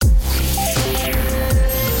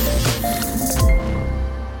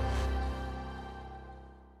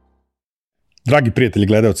Dragi prijatelji,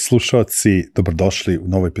 gledalci, slušalci, dobrodošli u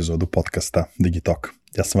novu epizodu podcasta DigiTalk.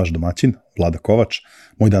 Ja sam vaš domaćin, Vlada Kovač.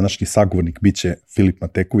 Moj današnji sagovornik biće Filip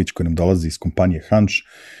Mateković, koji nam dolazi iz kompanije Hanč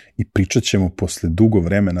i pričat ćemo posle dugo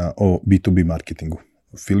vremena o B2B marketingu.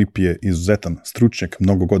 Filip je izuzetan stručnjak,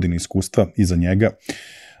 mnogo godina iskustva iza njega,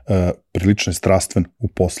 prilično je strastven u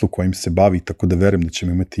poslu kojim se bavi, tako da verujem da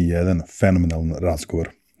ćemo imati jedan fenomenalan razgovor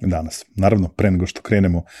danas. Naravno, pre nego što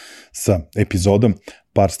krenemo sa epizodom,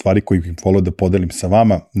 par stvari koje bih volio da podelim sa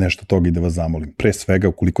vama, nešto toga i da vas zamolim. Pre svega,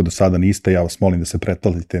 ukoliko do sada niste, ja vas molim da se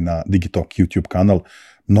pretplatite na DigiTalk YouTube kanal.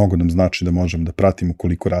 Mnogo nam znači da možemo da pratimo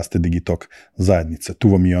koliko raste DigiTalk zajednica. Tu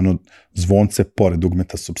vam je ono zvonce pored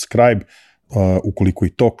dugmeta subscribe. Ukoliko i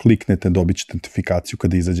to kliknete, dobit ćete notifikaciju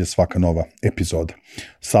kada izađe svaka nova epizoda.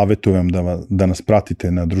 Savetujem da nas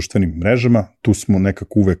pratite na društvenim mrežama, tu smo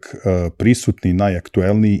nekako uvek prisutni,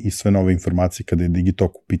 najaktuelniji i sve nove informacije kada je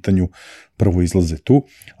DigiTalk u pitanju prvo izlaze tu,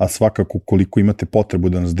 a svakako ukoliko imate potrebu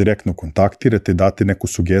da nas direktno kontaktirate, date neku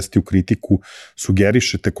sugestiju, kritiku,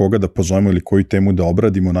 sugerišete koga da pozovemo ili koju temu da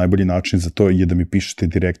obradimo, najbolji način za to je da mi pišete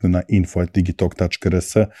direktno na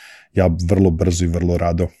info@digitalk.rs, ja vrlo brzo i vrlo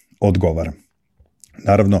rado odgovaram.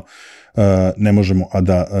 Naravno, ne možemo a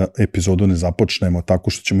da epizodu ne započnemo tako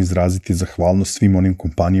što ćemo izraziti zahvalnost svim onim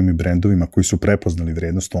kompanijama i brendovima koji su prepoznali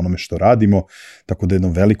vrednost onome što radimo, tako da jedno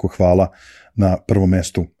veliko hvala na prvom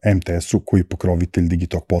mestu MTS-u koji je pokrovitelj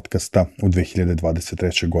DigiTalk podcasta u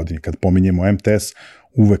 2023. godini. Kad pominjemo MTS,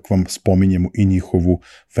 uvek vam spominjemo i njihovu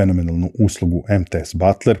fenomenalnu uslugu MTS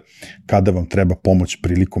Butler, kada vam treba pomoć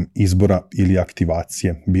prilikom izbora ili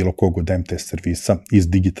aktivacije bilo kog od MTS servisa iz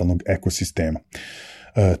digitalnog ekosistema.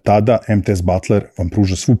 Tada MTS Butler vam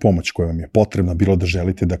pruža svu pomoć koja vam je potrebna, bilo da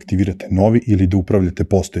želite da aktivirate novi ili da upravljate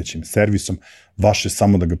postojećim servisom, vaše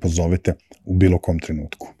samo da ga pozovete u bilo kom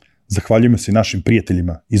trenutku. Zahvaljujemo se našim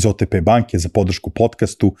prijateljima iz OTP banke za podršku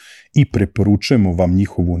podcastu i preporučujemo vam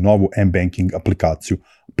njihovu novu M-Banking aplikaciju,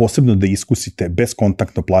 posebno da iskusite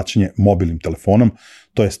bezkontaktno plaćanje mobilnim telefonom,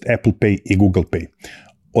 to jest Apple Pay i Google Pay.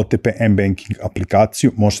 OTP M-Banking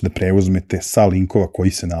aplikaciju možete da preuzmete sa linkova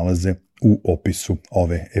koji se nalaze u opisu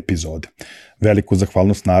ove epizode. Veliko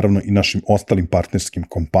zahvalnost naravno i našim ostalim partnerskim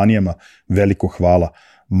kompanijama, veliko hvala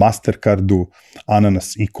Mastercardu,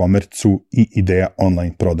 Ananas e-commerce-u i Ideja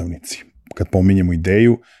online prodavnici. Kad pominjemo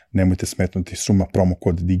Ideju, nemojte smetnuti suma promo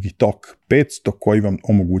kod DigiTalk 500 koji vam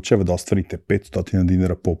omogućava da ostvarite 500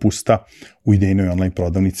 dinara popusta u Idejnoj online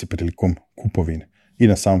prodavnici prilikom kupovine. I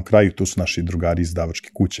na samom kraju tu su naši drugari iz izdavačke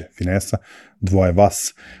kuće Finesa, dvoje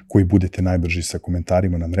vas koji budete najbrži sa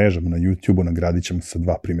komentarima na mrežama, na YouTube-u, nagradit ćemo sa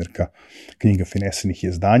 2 primjerka knjiga Finesinih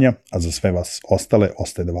izdanja, a za sve vas ostale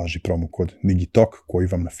ostaje da važi promo kod DigiTalk koji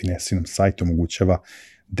vam na Finesinom sajtu omogućava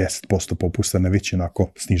 10% popusta na već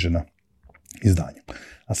onako snižena izdanja.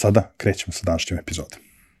 A sada krećemo sa današnjom epizodom.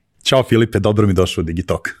 Ćao Filipe, dobro mi došao u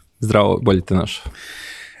DigiTalk. Zdravo, bolje te našao.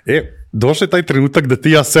 Došao je taj trenutak da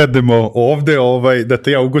ti ja sedemo ovde, da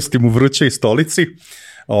te ja ugostim u vrućoj stolici.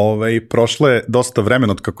 Prošlo je dosta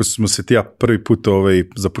vremena od kako smo se ti ja prvi put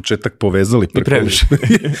za početak povezali. I previše.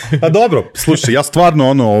 A dobro, slušaj, ja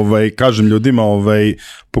stvarno kažem ljudima,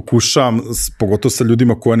 pokušavam, pogotovo sa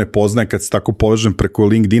ljudima koje ne poznajem, kad se tako povežem preko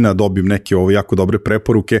LinkedIna, dobijem neke jako dobre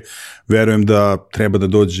preporuke, verujem da treba da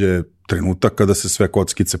dođe trenutak kada se sve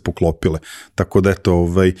kockice poklopile. Tako da eto,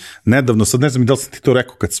 nedavno, sad ne znam da li sam ti to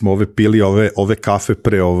rekao kad smo pili ove kafe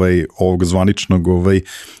pre ovog zvaničnog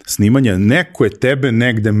snimanja, neko je tebe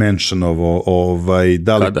negde mentionovo,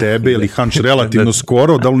 da li tebe ili Hanč relativno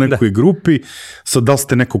skoro, da li u nekoj grupi, sad da li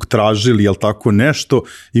ste nekog tražili, jel tako nešto,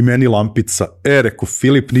 i meni lampica, rekao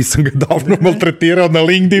Filip, nisam ga davno maltretirao na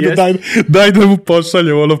LinkedInu, daj da mu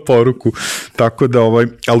pošaljem poruku. Tako da,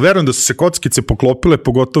 ali verujem da su se kockice poklopile,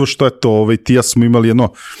 pogotovo što je to, ti ja smo imali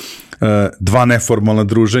jedno 2 neformalna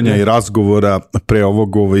druženja i razgovora pre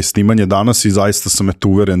ovog snimanja danas i zaista sam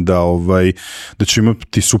uveren da ću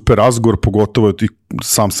imati super razgovor, pogotovo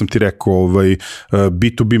sam ti rekao,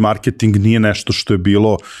 B2B marketing nije nešto što je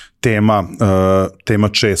bilo tema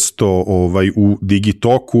često u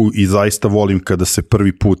DigiTalku i zaista volim kada se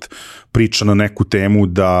prvi put priča na neku temu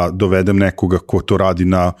da dovedem nekoga ko to radi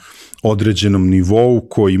na određenom nivou,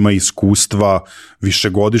 ko ima iskustva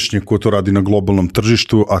višegodišnje, ko to radi na globalnom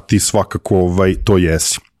tržištu, a ti svakako to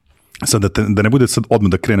jesi. Sad da ne bude sad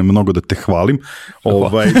odmah da krenem mnogo da te hvalim,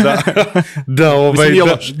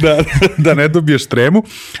 da ne dobiješ tremu.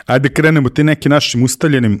 Ajde krenemo te neki našim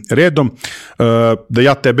ustaljenim redom, da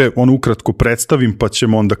ja tebe ukratko predstavim, pa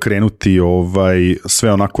ćemo onda krenuti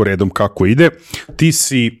sve onako redom kako ide. Ti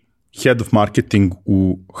si Head of Marketing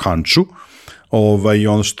u Hanču.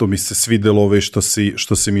 ono što mi se svidelo,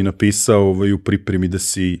 što si mi napisao u pripremi da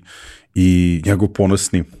si i njegov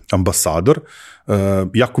ponosni ambasador.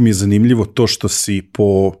 Jako mi je zanimljivo to što si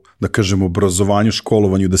po, da kažem, obrazovanju,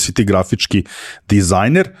 školovanju, da si ti grafički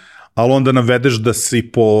dizajner, ali onda navedeš da si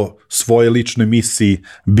po svoje ličnoj misiji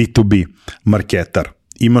B2B marketar.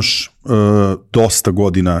 Imaš dosta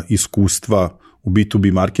godina iskustva u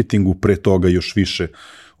B2B marketingu, pre toga još više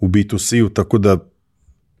u B2C-u, tako da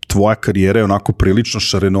tvoja karijera je onako prilično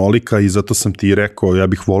šarenolika i zato sam ti rekao, ja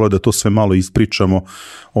bih volao da to sve malo ispričamo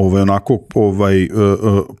onako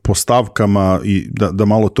po stavkama i da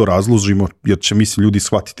malo to razložimo, jer će mislim ljudi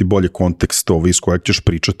shvatiti bolje kontekst iz kojeg ćeš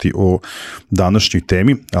pričati o današnjoj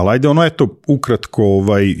temi. Ali ajde ukratko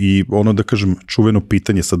i ono da kažem čuveno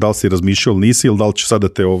pitanje, sad da li si razmišljao ili nisi, ili da li će sada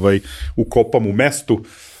te ukopam u mestu,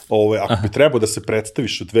 ako bi trebao da se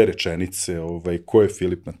predstaviš u 2 rečenice, ko je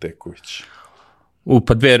Filip Mateković?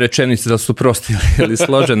 Pa 2 rečenice da su proste ili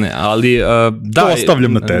složene, ali da... To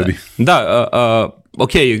ostavljam na tebi.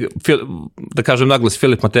 Ok, da kažem naglas,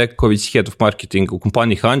 Filip Mateković, Head of Marketing u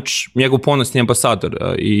kompaniji Hunch, njegov ponosni ambasador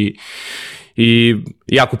i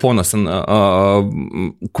jako ponosan.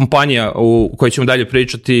 Kompanija u kojoj ćemo dalje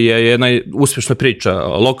pričati je jedna uspešna priča,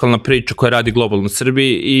 lokalna priča koja radi globalno u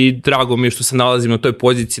Srbiji i drago mi je što se nalazim na toj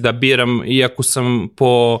poziciji da biram, iako sam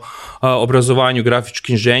po obrazovanju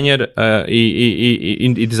grafički inženjer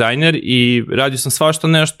i dizajner i radio sam svašta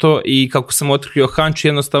nešto i kako sam otkrio Hunch,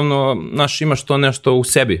 jednostavno imaš to nešto u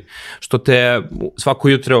sebi, što te svako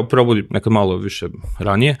jutro probudi, nekad malo više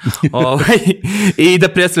ranije, i da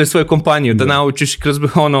predstaviš svoju kompaniju, da naučiš kroz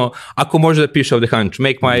ako može da piše ovde Hunch,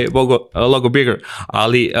 make my logo bigger,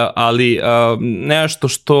 ali nešto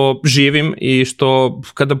što živim i što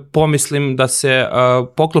kada pomislim da se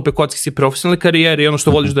poklope kockice profesionalne karijere i ono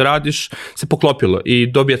što voliš da radiš se poklopilo i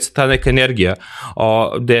dobija se ta neka energija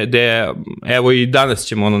gde evo i danas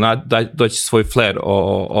ćemo doći svoj flair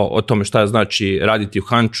o tome šta znači raditi u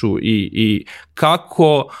Hunchu i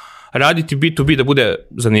kako raditi B2B da bude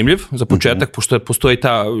zanimljiv za početak, pošto postoji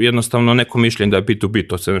ta jednostavno neko mišljenje da je B2B,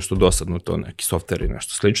 to se nešto dosadno, to neki software i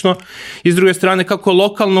nešto slično. I s druge strane, kako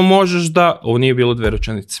lokalno možeš da... Ovo nije bilo 2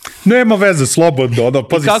 rečenice. Nema veze, slobodno.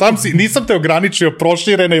 Pazi, nisam te ograničio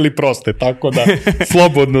proširene ili proste, tako da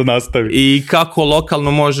slobodno nastavi. I kako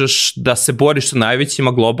lokalno možeš da se boriš sa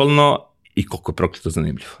najvećima globalno i koliko je prokleto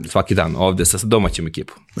zanimljivo. Svaki dan ovde sa domaćim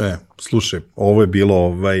ekipom. Slušaj, ovo je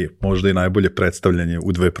bilo možda i najbolje predstavljanje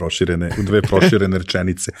u 2 proširene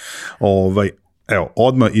rečenice. Evo,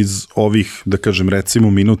 odmah iz ovih, da kažem, recimo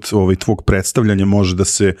minut tvog predstavljanja može da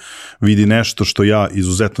se vidi nešto što ja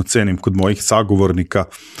izuzetno cenim kod mojih sagovornika,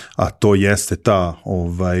 a to jeste ta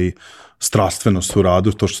strastvenost u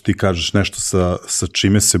radu, to što ti kažeš, nešto sa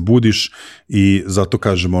čime se budiš i zato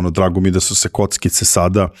kažem, drago mi da su se kockice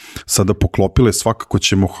sada poklopile, svakako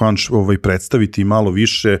ćemo Hunch predstaviti i malo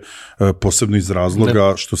više, posebno iz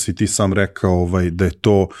razloga što si ti sam rekao da je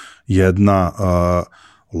to jedna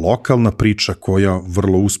lokalna priča koja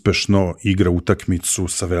vrlo uspešno igra utakmicu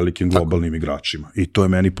sa velikim globalnim igračima i to je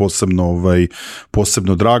meni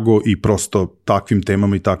posebno drago i prosto takvim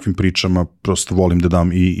temama i takvim pričama prosto volim da dam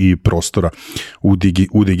i prostora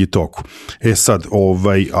u DigiTalku. Sad,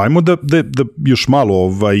 ajmo da još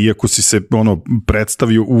malo, iako si se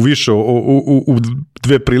predstavio u više u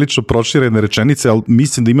 2 prilično proširene rečenice, ali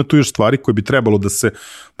mislim da ima tu još stvari koje bi trebalo da se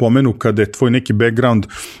pomenu kada je tvoj neki background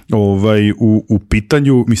u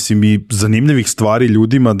pitanju, mislim i zanimljivih stvari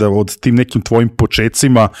ljudima da od tim nekim tvojim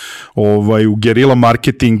počecima u gerila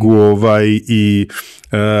marketingu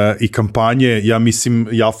i kampanje, ja mislim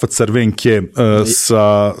Jafa Crvenke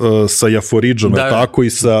sa Jaforidžom, tako i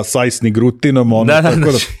sa Sajsni Grutinom.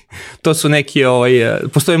 To su neki,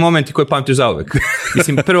 postoje momenti koje pamtiš zauvek.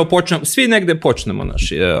 Mislim, prvo počnemo, svi negde počnemo,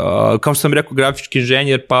 kao što sam rekao, grafički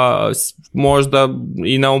inženjer, pa možda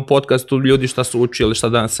i na ovom podcastu ljudi šta su učili, šta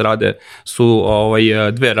danas rade, su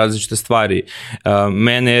 2 različite stvari.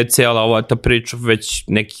 Mene je cijela ova ta priča već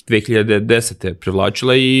nekih 2010.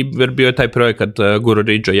 privlačila i bio je taj projekat Guru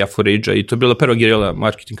Ridža, Jafo Ridža i to je bila prva gerila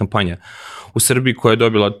marketing kampanja u Srbiji koja je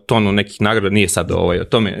dobila tonu nekih nagrada, nije sad o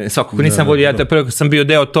tome, svakako nisam vodio, ja taj projekat sam bio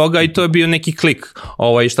deo toga i to je bio neki klik,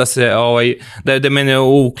 šta se, da je mene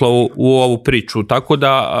uvuklo u ovu priču, tako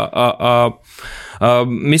da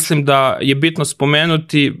mislim da je bitno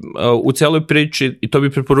spomenuti u celoj priči, i to bi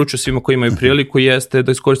preporučio svima koji imaju priliku, jeste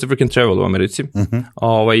da iskoriste work and travel u Americi.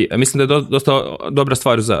 Mislim da je dosta dobra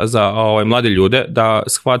stvar za mlade ljude da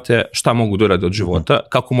shvate šta mogu da urade od života,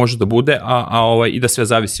 kako može da bude, i da sve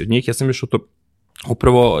zavisi od njih. Ja sam išao to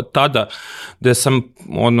upravo tada gde sam,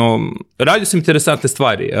 radio sam interesantne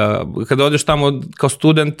stvari. Kada odeš tamo kao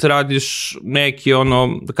student, radiš neki,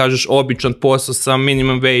 da kažeš, običan posao sa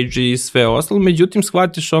minimum wage i sve ostalo, međutim,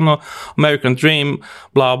 shvatiš American Dream,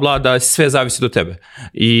 bla, bla, da sve zavisi do tebe.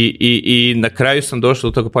 I na kraju sam došao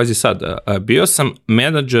do toga, pazi sad, bio sam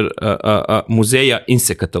menadžer muzeja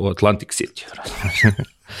insekata u Atlantic City.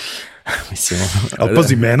 Mislim, ali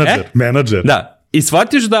pazi, menadžer. Da. I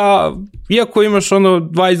shvatiš da, iako imaš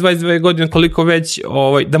 20-22 godine koliko već,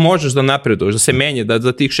 da možeš da napreduješ, da se menje, da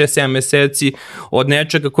za tih 6-7 meseci od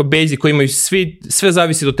nečega koji basic, koji imaju sve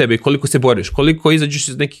zavisi do tebe, koliko se boriš, koliko izađeš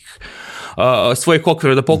iz nekih svojih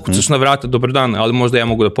okvira da pokucaš na vrata, dobar dan, ali možda ja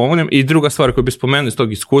mogu da pomognem. I druga stvar koju bih spomenuo iz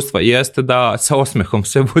tog iskustva jeste da sa osmehom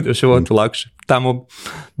sve bude u životu lakše. Tamo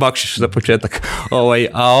bakšiš za početak,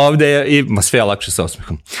 a ovde je sve je lakše sa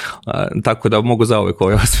osmehom. Tako da mogu zauvek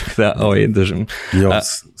ovaj osmeh da držim.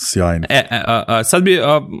 Sjajno. Sad bi,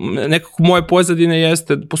 nekako moje pozadine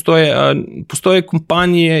jeste, postoje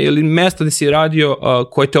kompanije ili mesta gde si radio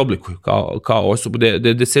koje te oblikuju kao osobu,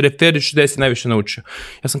 gde se referiš, gde si najviše naučio.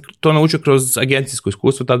 Ja sam to naučio kroz agencijsko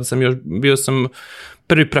iskustvo, tada sam bio sam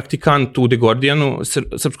prvi praktikant u The Guardianu,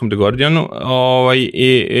 srpskom The Guardianu,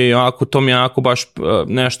 i to mi je baš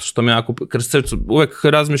nešto što mi je kroz srcu, uvek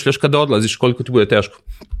razmišljaš kada odlaziš koliko ti bude teško.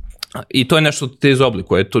 I to je nešto što te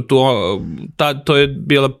izoblikuje. To je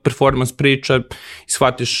bila performance priča i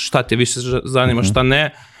shvatiš šta te više zanima, šta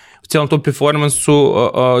ne. U cijelom tom performansu,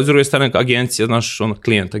 s druge strane agencija, znaš,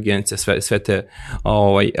 klijent agencija,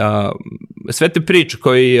 sve te priče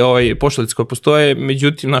pošalice koje postoje,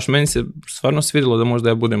 međutim, meni se stvarno svidjelo da možda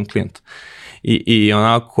ja budem klijent. I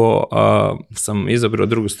onako sam izabrao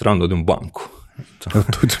drugu stranu da odem u banku.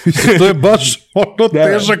 To je baš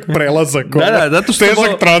težak prelazak,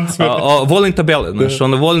 težak transfer. Volim tabele,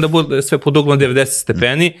 volim da bude sve pod uglom 90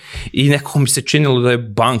 stepeni i nekako mi se činilo da je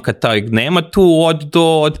banka taj, nema tu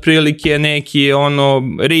od prilike neki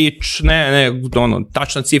reach,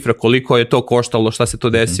 tačna cifra koliko je to koštalo, šta se to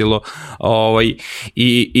desilo,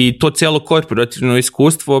 i to cijelo korporativno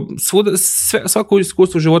iskustvo, svako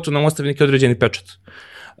iskustvo u životu nam ostavi neki određeni pečat.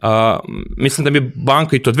 Mislim da bi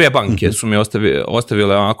banka, i to 2 banke su mi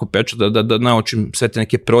ostavile onako pečat da naučim sve te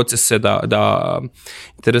neke procese, da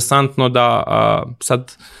interesantno da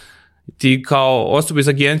sad ti kao osoba iz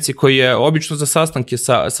agencije koji je obično za sastanke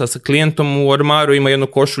sa klijentom u ormaru ima jednu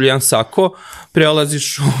košulju, jedan sako,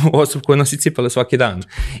 prelaziš u osobu koja nosi cipele svaki dan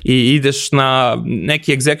i ideš na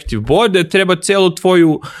neki executive board, treba celu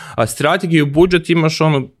tvoju strategiju, budžet, imaš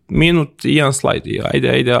minut i jedan slajd i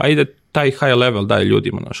ajde taj high level daje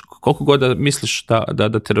ljudima, koliko god da misliš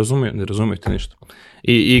da te razumiju, ne razumiju te ništa.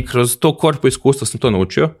 I kroz to korpo iskustvo sam to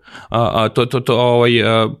naučio,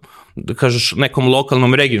 da kažeš nekom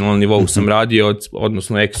lokalnom, regionalnom nivou sam radio,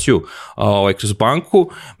 odnosno XU, kroz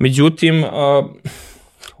banku, međutim,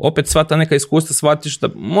 opet sva ta neka iskustva shvatiš da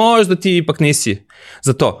možda ti ipak nisi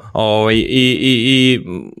za to. I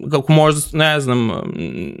kako možda, ne znam,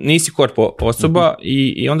 nisi korpo osoba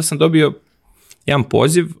i onda sam dobio jedan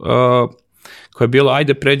poziv koje je bilo,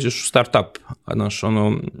 ajde pređeš u start-up. Znaš,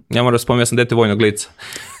 ja moram spomenuti, ja sam dete vojnog lica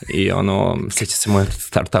i sjeća se moj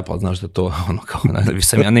start-up, ali znaš da to, kao,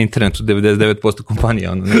 sam ja na internetu 99%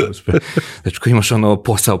 kompanija, znači ko imaš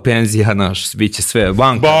posao, penzija, znaš, bit će sve,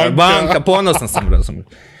 banka, ponosan sam, razumio.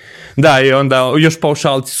 Da, i onda još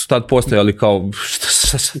paušalci su tad postojali kao,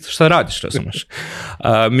 šta radiš, razumeš?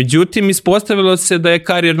 Međutim, ispostavilo se da je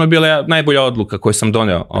karijerno bila najbolja odluka koju sam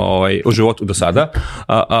doneo u životu do sada.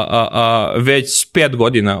 Već 5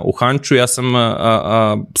 godina u Hanču, ja sam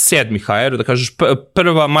 7. HR, da kažeš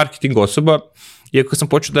prva marketing osoba, iako sam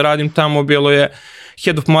počeo da radim tamo, bilo je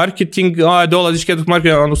head of marketing, dolaziš head of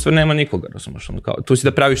marketing, onda sve nema nikoga, razumiješ, tu si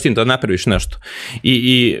da praviš tim, da napraviš nešto.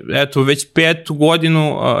 I eto, već 5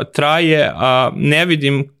 godinu traje, ne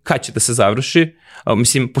vidim kad će da se završi,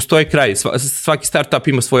 mislim, postoji kraj, svaki startup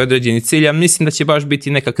ima svoj određeni cilj, a mislim da će baš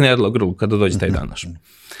biti neka knedla u grlu kada dođe taj današ.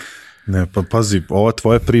 Ne, pa pazi, ova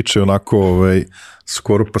tvoja priča je onako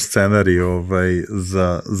skoro pa scenarij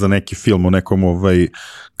za neki film o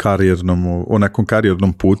nekom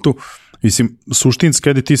karijernom putu. Mislim, suštinski,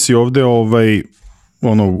 kada ti si ovde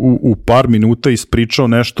u par minuta ispričao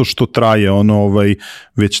nešto što traje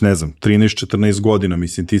već ne znam, 13-14 godina,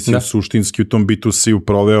 mislim, ti si suštinski u tom B2C-u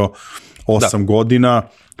proveo 8 godina,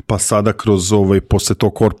 pa sada kroz posle to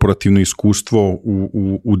korporativno iskustvo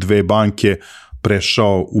u 2 banke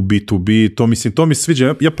prešao u B2B, to mi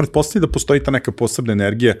sviđa. Ja pretpostavljam da postoji ta neka posebna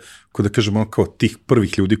energija, kao da kažem, ono kao tih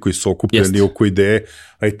prvih ljudi koji su okupljeni oko ideje,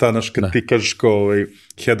 a i ta, kad ti kažeš kao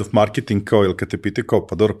head of marketing, kao, ili kad te pitaju kao,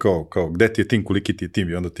 pa dobro, kao, gde ti je tim, koliki ti je tim,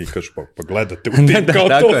 i onda ti kažeš, pa gledate u tim, kao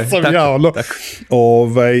to sam ja, ono.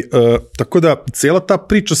 Tako da, cijela ta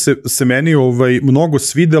priča se meni mnogo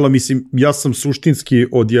svidela, mislim, ja sam suštinski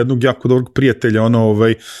od jednog jako dobrog prijatelja,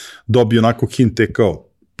 dobio onako hinte kao,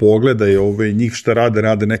 pogledaj njih šta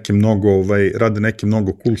rade neke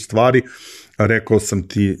mnogo cool stvari. Rekao sam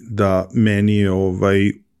ti da meni je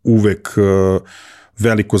uvek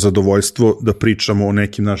veliko zadovoljstvo da pričamo o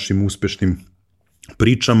nekim našim uspešnim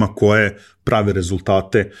pričama koje prave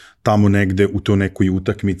rezultate tamo negde u toj nekoj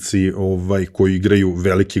utakmici koji igraju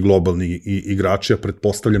veliki globalni igrači, a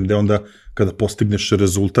pretpostavljam da onda kada postigneš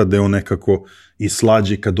rezultat da je on nekako i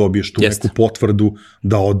slađi kad dobiješ tu neku potvrdu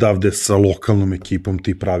da odavde sa lokalnom ekipom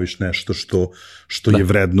ti praviš nešto što je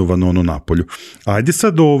vrednovano napolju. Ajde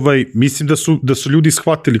sad, mislim da su ljudi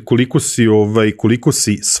shvatili koliko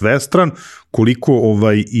si svestran, koliko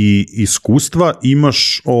i iskustva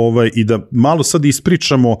imaš i da malo sad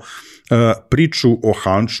ispričamo priču o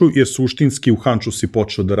Hanču, jer suštinski u Hanču si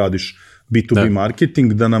počeo da radiš B2B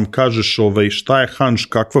marketing, da nam kažeš šta je Hanč,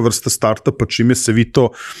 kakva vrsta startupa, čime se vi to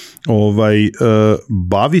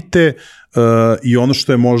bavite i ono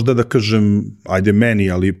što je možda, da kažem, ajde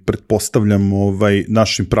meni, ali pretpostavljam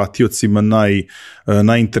našim pratiocima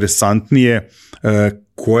najinteresantnije,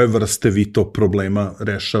 koje vrste vi to problema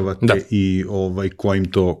rešavate i kojim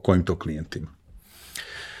to klijentima?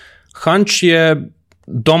 Hanč je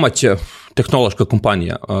domaća tehnološka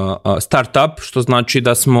kompanija, startup, što znači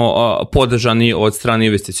da smo podržani od strane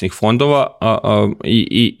investicijnih fondova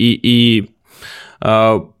i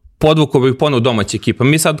podvukao bih ponovo domaća ekipa.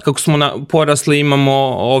 Mi sad, kako smo porasli,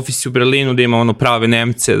 imamo ofis u Berlinu da imamo prave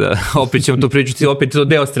Nemce, da opet ćemo to pričati, opet je to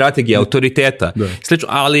deo strategije, autoriteta, slično,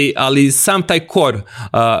 ali sam taj core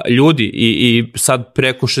ljudi i sad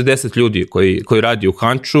preko 60 ljudi koji radi u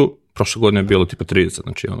Hanču, prošle godine je bilo tipa 30,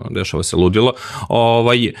 znači dešava se ludilo,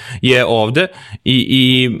 je ovde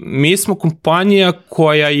i mi smo kompanija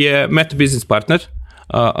koja je meta business partner,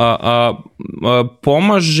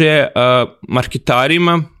 pomaže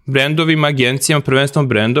marketarima, brendovima, agencijama, prvenstveno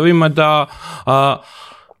brendovima da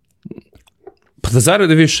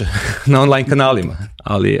zarade više na online kanalima,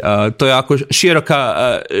 ali to je jako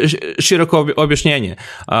široko objašnjenje.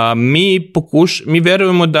 Mi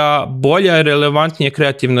verujemo da bolja i relevantnije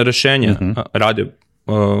kreativna rešenja rade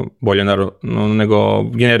bolje nego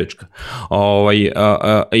generička.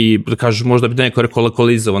 I da kažeš, možda bi neko rekao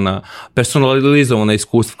lokalizovana, personalizovana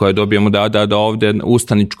iskustva koje dobijemo da ovde u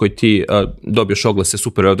Staničkoj ti dobiješ oglase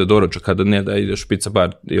super ovde doručak, kada ne da ideš u pizza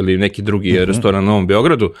bar ili neki drugi restoran na Novom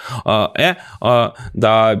Beogradu.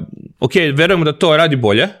 Verujemo da to radi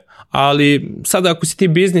bolje, ali sada ako si ti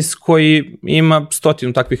biznis koji ima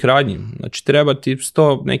 100 takvih radnji, znači treba ti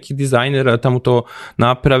 100 nekih dizajnera tamo to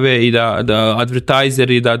naprave i da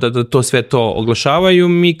advertiseri, da to sve to oglašavaju,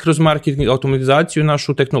 mi kroz marketing, automatizaciju,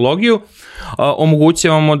 našu tehnologiju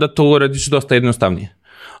omogućavamo da to uradiš dosta jednostavnije.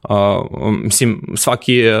 Mislim,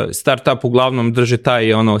 svaki startup uglavnom drži taj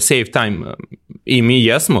save time i mi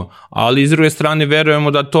jesmo, ali iz druge strane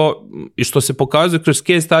verujemo da to, i što se pokazuje kroz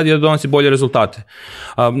case study, da donosi bolje rezultate.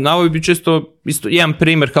 Navoj bi isto jedan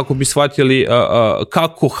primer kako bi shvatili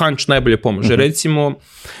kako Hanč najbolje pomaže. Recimo,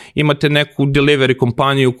 imate neku delivery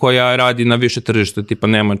kompaniju koja radi na više tržišta, tipa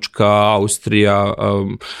Nemačka, Austrija,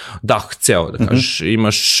 ceo, da kažeš.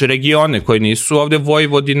 Imaš regione koji nisu ovde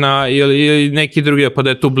Vojvodina ili neki drugi, pa da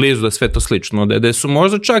je tu blizu, da je sve to slično, da su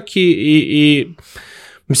možda čak i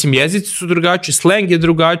mislim, jezici su drugačiji, slang je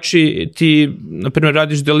drugačiji, ti, na primjer,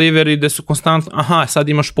 radiš delivery gde su konstantno, sad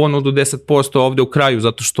imaš ponudu 10% ovde u kraju,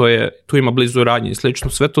 zato što tu ima blizu radnje i slično,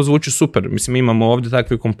 sve to zvuči super, mislim, imamo ovde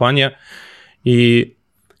takve kompanije i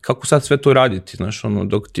kako sad sve to raditi, znaš,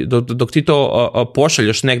 dok ti to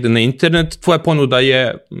pošalješ negde na internet, tvoja ponuda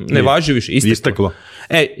ne važi više, isteklo.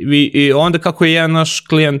 I onda kako je jedan naš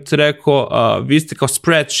klijent rekao, vi ste kao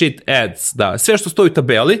spreadsheet ads, da, sve što stoji u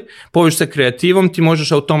tabeli, povežeš se kreativom, ti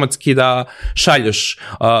možeš automatski da šalješ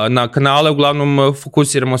na kanale, uglavnom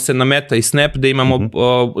fokusiramo se na Meta i Snap, da imamo,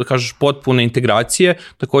 kažeš, potpune integracije,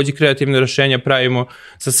 takođe kreativne rešenja pravimo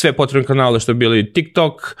za sve potrebne kanale, što je bili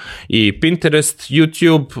TikTok i Pinterest,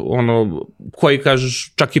 YouTube, koji,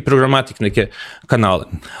 kažeš, čak i programatik neke kanale.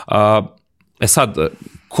 Sad,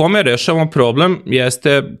 kome rešavamo problem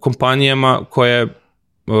jeste kompanijama koje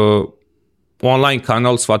online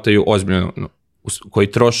kanal shvataju ozbiljno,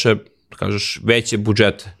 koji troše, kažeš, veće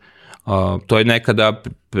budžete. To je nekada,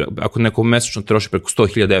 ako neko mesečno troši preko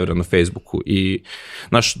 100.000 evra na Facebooku i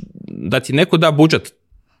da ti neko da budžet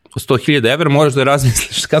od 100.000 evra, moraš da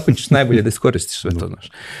razmisliš kako ćeš najbolje da iskoristiš sve to, znaš.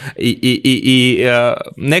 I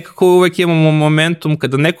nekako uvek imamo momentum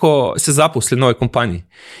kada neko se zaposli u novoj kompaniji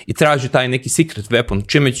i traži taj neki secret weapon,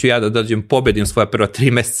 čime ću ja da dođem, pobedim svoja prva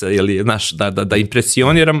 3 meseca ili, znaš, da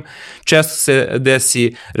impresioniram, često se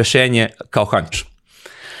desi rešenje kao hunch.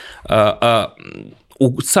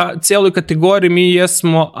 U cijeloj kategoriji mi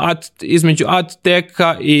jesmo između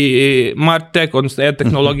ad-teka i martech, odnosno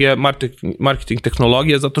e-tehnologija, marketing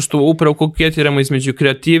tehnologija, zato što upravo koketiramo između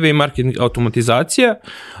kreative i marketing automatizacije.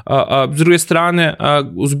 S druge strane,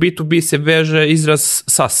 uz B2B se veže izraz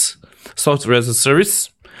SaaS, Software as a Service,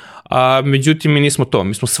 međutim mi nismo to,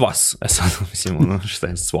 mi smo SWAS. Mislim, šta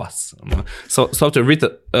je SWAS? Software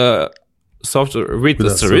with a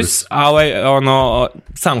service, a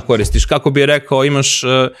sam koristiš. Kako bi rekao, imaš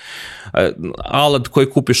alat koji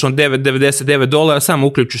kupiš on $9.99, samo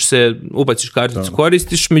uključiš se, ubaciš karticu,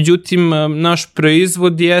 koristiš, međutim, naš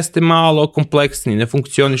proizvod jeste malo kompleksniji, ne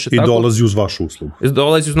funkcioniše tako. I dolazi uz vašu uslugu.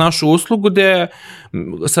 Dolazi uz našu uslugu, gde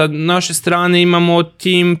sa naše strane imamo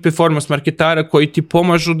tim performance marketara koji ti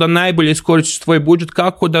pomažu da najbolje iskoristiš tvoj budžet,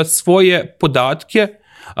 kako da svoje podatke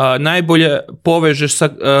najbolje povežeš sa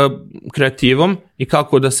kreativom i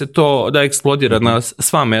kako da se to da eksplodira na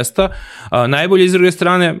sva mesta. Najbolje iz druge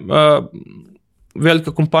strane,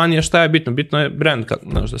 velika kompanija, šta je bitno? Bitno je brand,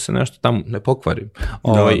 da se nešto tamo ne pokvari.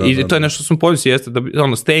 I to je nešto što smo povisli, jeste da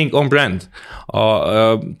staying on brand.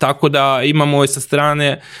 Tako da imamo sa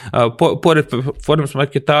strane, pored performance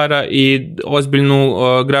marketara, i ozbiljnu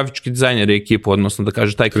grafički dizajneri ekipu, odnosno da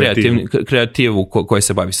kaže taj kreativu koji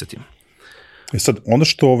se bavi sa tim. Sad, ono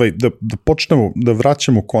što, da počnemo, da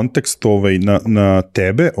vraćamo kontekst na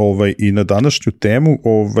tebe i na današnju temu,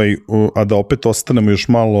 a da opet ostanemo još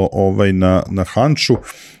malo na Hanču,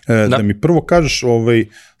 da mi prvo kažeš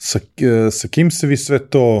sa kim se vi sve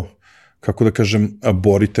to, kako da kažem,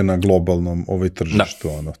 borite na globalnom tržištu.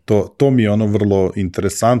 To mi je vrlo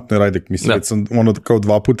interesantno, jer ajde, mislim, već sam kao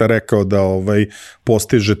 2 puta rekao da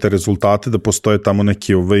postižete rezultate, da postoje tamo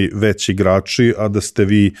neki veći igrači, a da ste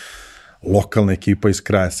vi lokalna ekipa iz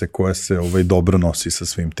kraja koja se dobro nosi sa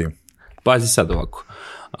svim tim. Pazi sad ovako.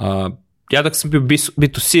 Ja dok sam bio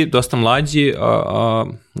B2C, dosta mlađi,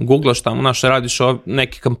 googlaš tamo, radiš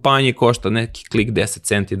neke kampanje, košta neki klik 10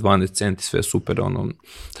 centi, 12 centi, sve super,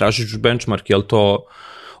 tražiš benchmark, je li to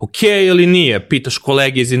ok ili nije, pitaš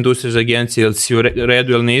kolege iz industrijske agencije ili si u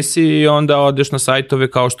redu ili nisi, i onda odeš na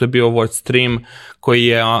sajtove kao što je bio WordStream, koji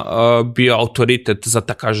je bio autoritet za,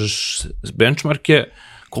 da kažeš, benchmarke,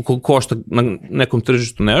 koliko košta na nekom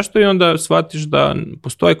tržištu nešto, i onda shvatiš da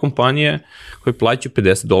postoje kompanije koje plaćaju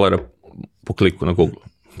 $50 po kliku na Google.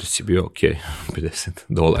 Da si bio, ok,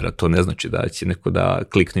 $50, to ne znači da će neko da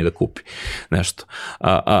klikne i da kupi nešto.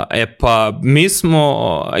 Pa mi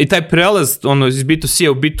smo, i taj prelaz iz B2C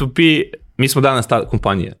u B2B, mi smo danas ta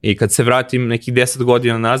kompanija. I kad se vratim nekih 10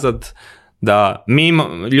 godina nazad, da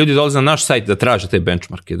ljudi dolaze na naš sajt da traže te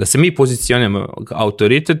benchmarke, da se mi pozicionujemo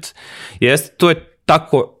autoritet, to je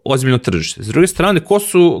tako ozbiljno tržište. S druge strane, ko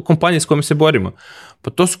su kompanije s kojima se borimo?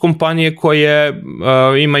 Pa to su kompanije koje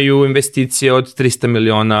imaju investicije od 300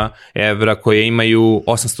 miliona evra, koje imaju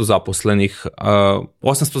 800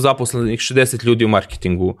 zaposlenih, 60 ljudi u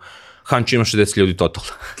marketingu, Hanč ima 60 ljudi total.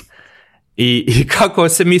 I kako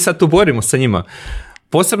se mi sad tu borimo sa njima?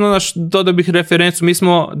 Posebno dodao bih referencu, mi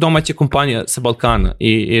smo domaća kompanija sa Balkana,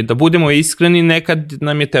 i da budemo iskreni, nekad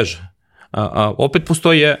nam je teže. Opet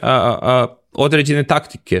postoje određene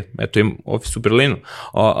taktike, eto im ofis u Berlinu,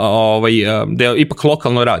 da ipak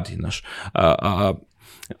lokalno radi, znaš.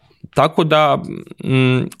 Tako da,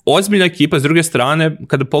 ozbiljna ekipa, s druge strane,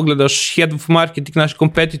 kada pogledaš head of marketing naših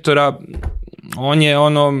kompetitora, on je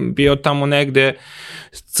bio tamo negde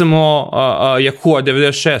samo Yahoo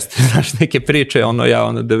 96, znaš, neke priče, ja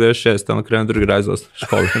 96, krenuo drugi razred osnovne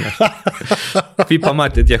škole, pipa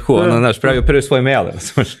matet Yahoo, znaš, pravio prvi svoj mail,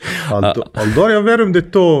 znaš. Ali ja verujem da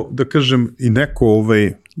je to, da kažem, i neko,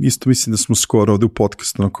 isto mislim da smo skoro ovde u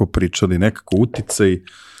podcastu pričali, nekako uticaj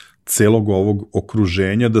celog ovog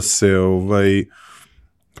okruženja da se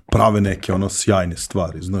prave neke sjajne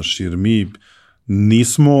stvari, znaš, jer mi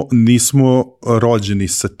nismo rođeni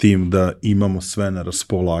sa tim da imamo sve na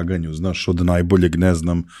raspolaganju, znaš, od najboljeg, ne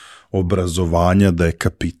znam, obrazovanja, da je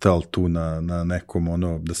kapital tu na nekom,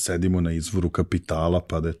 da sedimo na izvoru kapitala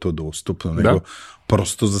pa da je to dostupno, nego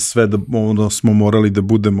prosto za sve da smo morali da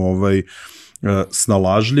budemo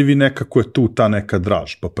snalažljivi, nekako je tu ta neka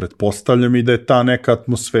draž, pa pretpostavljam i da je ta neka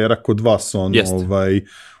atmosfera kod vas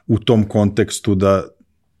u tom kontekstu da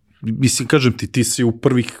mislim, kažem ti si u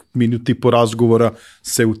prvih minuti po razgovora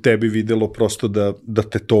se u tebi videlo prosto da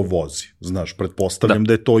te to vozi, znaš, pretpostavljam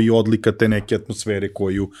da je to i odlika te neke atmosfere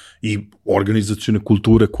koju i organizacione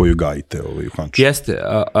kulture koju gajite u Hanču. Jeste,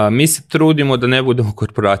 mi se trudimo da ne budemo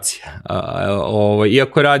korporacija.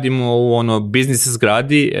 Iako radimo u biznis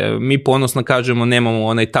zgradi, mi ponosno kažemo nemamo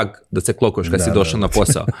onaj tag da se klokoš kad si došao na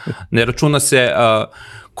posao. Ne računa se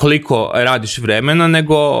koliko radiš vremena,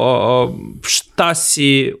 nego šta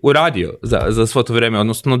si uradio za svo to vreme.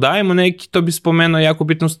 Odnosno dajemo neki, to bi spomenuo, jako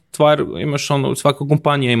bitnu stvar, imaš svaka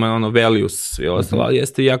kompanija ima values i ostalo, ali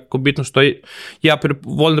jeste jako bitno što ja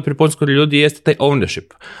volim da prepoznam kod ljudi jeste taj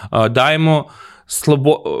ownership. Dajemo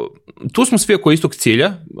tu smo svi oko istog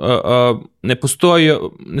cilja, ne postoji,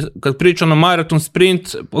 kad pričam o maraton,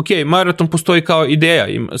 sprint, ok, maraton postoji kao ideja,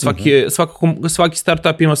 svaki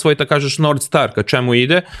startup ima svoj, tako kažeš, North Star, ka čemu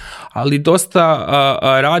ide, ali dosta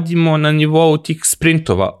radimo na nivou tih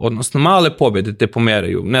sprintova, odnosno male pobjede te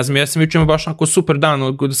pomeraju. Ne znam, ja sam jučer imao baš onako super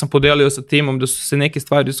dan, gdje sam podelio sa timom da su se neke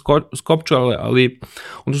stvari skopčale, ali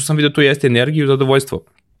ono što sam vidio tu jeste energiju i zadovoljstvo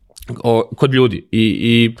kod ljudi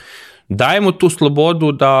i dajemo tu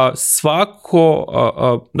slobodu da svako,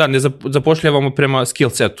 ne zapošljavamo prema skill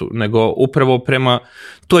setu, nego upravo prema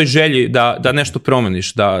toj želji da nešto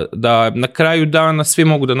promeniš, da na kraju dana svi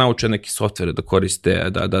mogu da nauče neki softvere da koriste,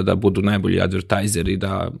 da budu najbolji advertiseri,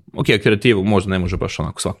 kreativu možda ne može baš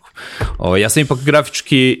onako svako. Ja sam ipak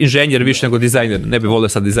grafički inženjer više nego dizajner, ne bih volio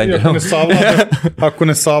sad dizajner. Ako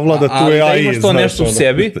ne savlada, tu je AI. Da imaš to nešto u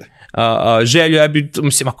sebi, želju,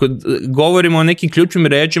 mislim, ako govorimo o nekim ključnim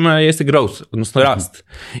rečima, jeste growth, odnosno rast.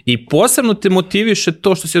 I posebno te motiviše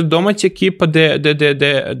to što si domaća ekipa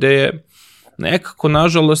gde nekako,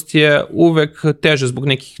 nažalost, je uvek teže zbog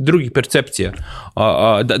nekih drugih percepcija.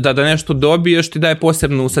 Da nešto dobiješ ti daje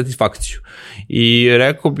posebnu satisfakciju. I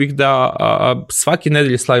rekao bih da svake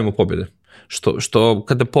nedelje slavimo pobjede. Što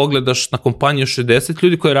kada pogledaš na kompaniju 60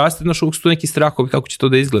 ljudi koji raste, znaš, uvijek su tu neki strahovi kako će to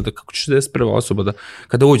da izgleda, kako će 61. osoba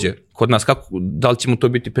kada uđe kod nas, da li će mu to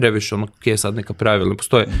biti previše, je sad neka pravila,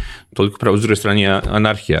 postoje toliko pravila, s druge strane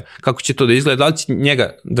anarhija, kako će to da izgleda, da li će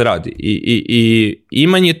njega da radi i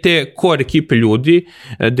imanje te core ekipe ljudi,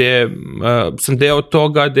 gde sam deo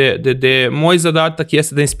toga, gde moj zadatak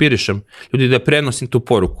jeste da inspirišem ljudi, da prenosim tu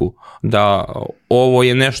poruku, da ovo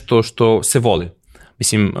je nešto što se voli.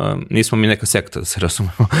 Mislim, nismo mi neka sekta, da se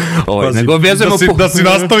razumemo. Nego obvezujemo... Da si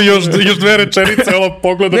nastavi još dve rečenice,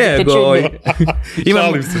 pogleda mi to čudno.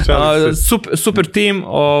 Šalim se. Super tim,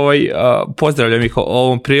 pozdravljam ih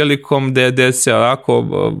ovom prilikom, gde se onako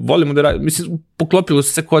volimo da radimo. Mislim, poklopilo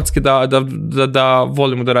su se kocke da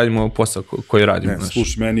volimo da radimo posao koji radimo.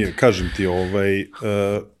 Slušaj, meni je, kažem ti,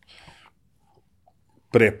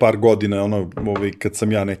 pre par godina, kad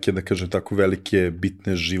sam ja neke, da kažem tako, velike,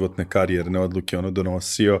 bitne životne karijerne odluke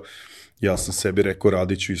donosio, ja sam sebi rekao,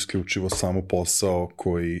 radit ću isključivo samo posao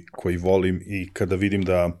koji volim i kada vidim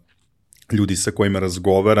da ljudi sa kojima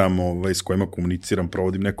razgovaram, s kojima komuniciram,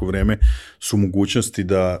 provodim neko vreme, su mogućnosti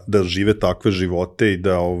da žive takve živote i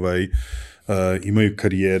da imaju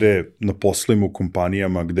karijere na poslovima u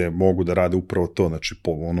kompanijama gde mogu da rade upravo to, znači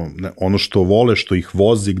ono što vole, što ih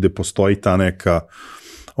vozi, gde postoji ta neka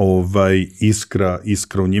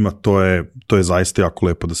iskra u njima, to je zaista jako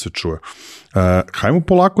lepo da se čuje. Hajmo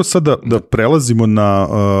polako sad da prelazimo na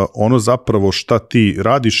ono zapravo šta ti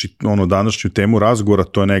radiš i današnju temu razgovora,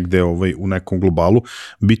 to je negde u nekom globalu.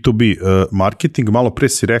 B2B marketing, malo pre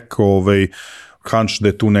si rekao Hanč da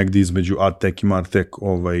je tu negde između AdTech i MarTech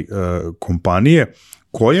kompanije.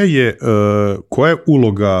 Koja je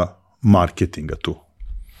uloga marketinga tu?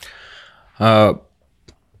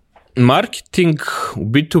 Marketing u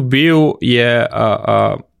B2B-u je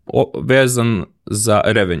vezan za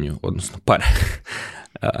revenue, odnosno pare.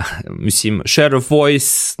 Mislim, share of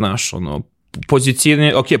voice,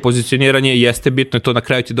 pozicioniranje jeste bitno i to na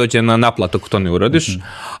kraju ti dođe na naplatu ako to ne uradiš,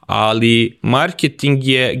 ali marketing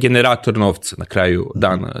je generator novca na kraju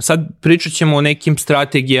dana. Sad pričat ćemo o nekim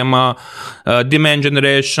strategijama, demand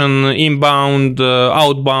generation, inbound,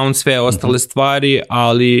 outbound, sve ostale stvari,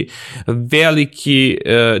 ali veliki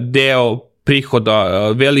deo prihoda,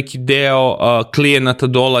 veliki deo klijenata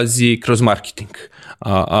dolazi kroz marketing.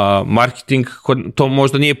 Marketing, to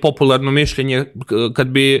možda nije popularno mišljenje kad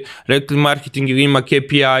bi rekli marketing ima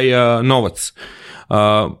KPI novac.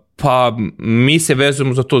 Pa mi se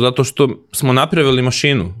vezujemo za to zato što smo napravili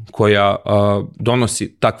mašinu koja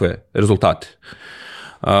donosi takve rezultate.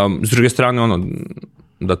 S druge strane,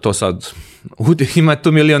 da to sad ima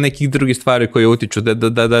tu milion nekih drugih stvari koje utiču,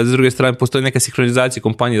 da s druge strane postoji neka sinhronizacija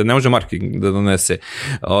kompanije, da ne može marketing da donese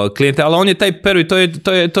klijente, ali on je taj prvi,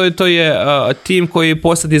 to je tim koji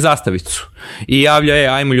posadi zastavicu i javlja,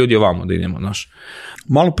 ajmo ljudi ovamo da idemo, znaš.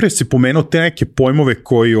 Malo prije si pomenuo te neke pojmove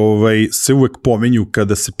koji se uvek pomenju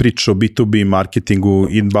kada se priča o B2B marketingu,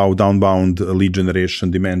 inbound, outbound, lead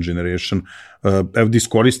generation, demand generation. Evo da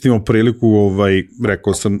iskoristimo priliku,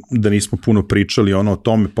 rekao sam da nismo puno pričali o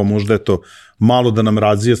tome, pa možda malo da nam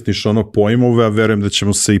razjasniš pojmove, a verujem da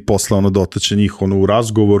ćemo se i posle dotaći njih u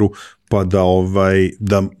razgovoru, pa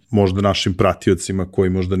da možda našim pratiocima koji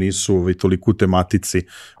možda nisu toliko u tematici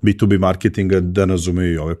B2B marketinga da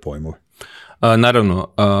razumeju i ove pojmove. Naravno,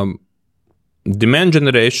 demand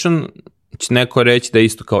generation će neko reći da je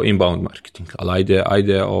isto kao inbound marketing, ali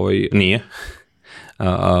ajde nije.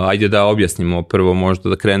 Ajde da objasnimo prvo, možda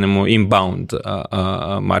da krenemo inbound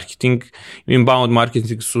marketing. Inbound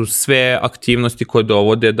marketing su sve aktivnosti koje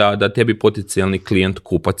dovode da tebi potencijalni klijent,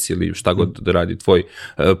 kupac ili šta god da radi tvoj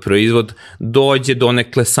proizvod, dođe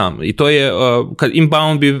donekle sam. I to je, kad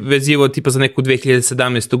inbound bi vezivao tipa za neku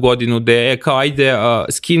 2017. godinu gde je kao ajde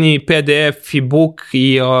skini PDF i book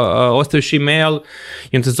i ostaviš email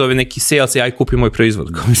i on te zove neki sales i aj kupi moj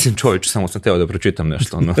proizvod. Kao mislim čovječe, samo sam teo da pročitam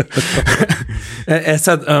nešto.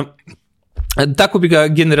 Sad, tako bi ga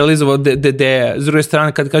generalizovao s druge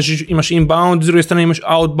strane kad kažeš imaš inbound, s druge strane imaš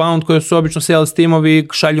outbound koji su obično sales timovi,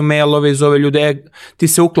 šalju mailove, zove ljude, ti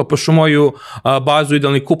se uklapaš u moju bazu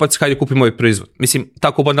idealni kupac, hajde kupi moj proizvod. Mislim,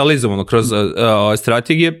 tako banalizovano kroz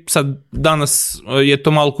strategije. Sad, danas je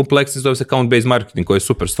to malo kompleksno, zove se account-based marketing koji je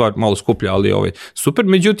super stvar, malo skuplja, ali super.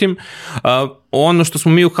 Međutim, ono što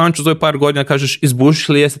smo mi u Hanču za par godina, kažeš,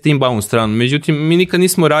 izbušili jeste inbound stranu. Međutim, mi nikad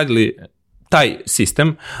nismo radili taj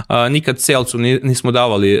sistem, nikad salesu nismo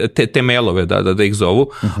davali te mailove da ih zovu,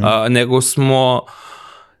 nego smo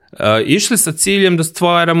išli sa ciljem da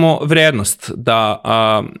stvaramo vrednost, da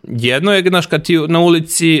jedno je, znaš, kad ti na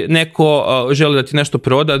ulici neko želi da ti nešto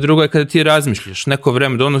proda, a drugo je kada ti razmišljaš, neko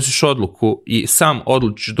vreme donosiš odluku i sam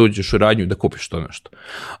odlučiš da uđeš u radnju da kupiš to nešto.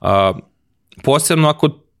 Posebno ako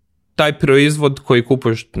taj proizvod koji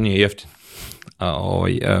kupuješ nije jeftin.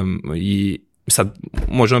 I sad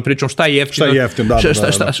možemo pričati šta je jeftino,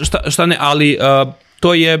 šta ne, ali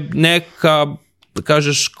to je neka, da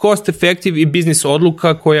kažeš, cost effective i biznis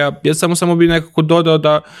odluka koja, ja samo bi nekako dodao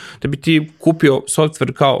da bi ti kupio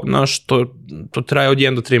software kao naš, to traje od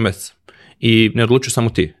 1 do 3 mjeseca i ne odlučuje samo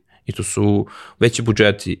ti i tu su veći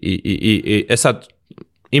budžeti i sad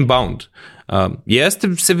inbound.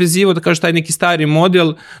 Jeste se vezivo, da kažeš, taj neki stari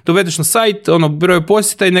model, dovedeš na sajt, broj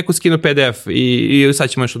posjeta i neko skinu PDF i sad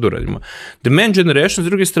ćemo nešto da uradimo. Demand generation, s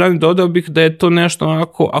druge strane, dodao bih da je to nešto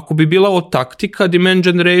ako bi bila ovo taktika, demand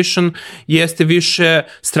generation jeste više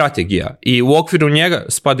strategija i u okviru njega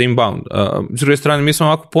spada inbound. S druge strane, mi smo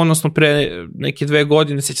ovako ponosno pre neke 2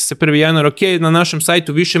 godine, sjeća se 1. januar, ok, na našem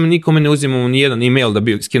sajtu više nikome ne uzimamo ni jedan email da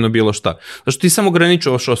bi skinuo bilo šta. Zašto ti samo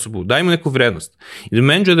ograničavaš osobu, dajmo neku vrednost. I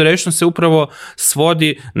demand generation se upravo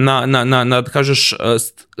svodi na kažeš,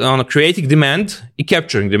 creating demand i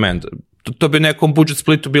capturing demand. To bi nekom budget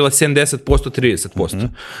splitu bila 70%,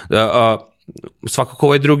 30%. Svakako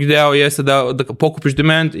ovaj drugi deo jeste da pokupiš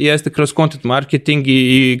demand, jeste kroz content marketing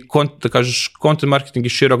i da kažeš, content marketing i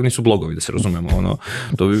širok nisu blogovi, da se razumemo.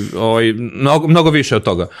 To bi, mnogo više od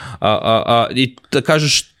toga. I da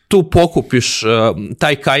kažeš, tu pokupiš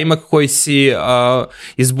taj kajmak koji si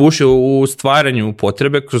izbušio u stvaranju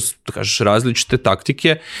potrebe kroz, da kažeš, različite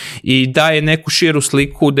taktike i daje neku širu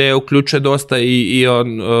sliku gde uključuje dosta i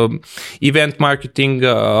event marketing,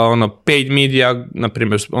 paid media, na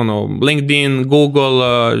primjer LinkedIn, Google,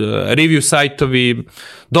 review sajtovi,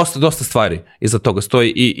 dosta stvari iza toga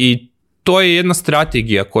stoji i to je jedna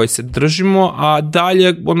strategija koje se držimo, a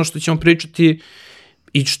dalje ono što ćemo pričati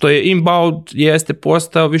i što je inbound jeste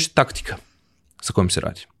postao više taktika sa kojom se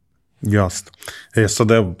radi. Jasno.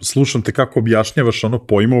 Sad evo, slušam te kako objašnjavaš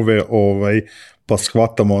pojmove, pa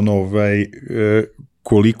shvatam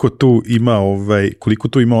koliko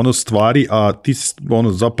tu ima stvari, a ti si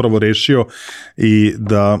zapravo rešio i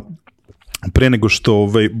da pre nego što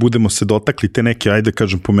budemo se dotakli te neke, ajde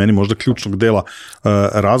kažem po meni, možda ključnog dela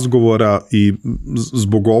razgovora i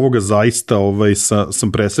zbog ovoga zaista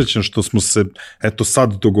sam presrećen što smo se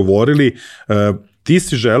sad dogovorili. ti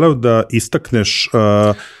si želeo da istakneš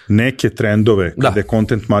neke trendove kada je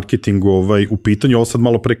content marketing u pitanju. Ovo sad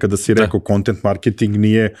malo pre kada si rekao content marketing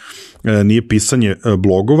nije pisanje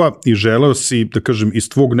blogova i želeo si, da kažem, iz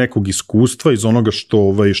tvog nekog iskustva, iz onoga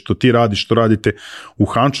što ti radiš, što radite u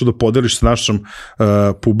Hanču, da podeliš sa našom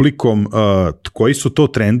publikom koji su to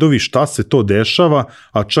trendovi, šta se to dešava,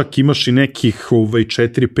 a čak imaš i nekih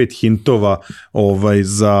 4-5 hintova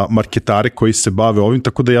za marketare koji se bave ovim,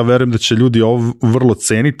 tako da ja verujem da će ljudi ovo vrlo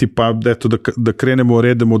ceniti, pa eto da krenemo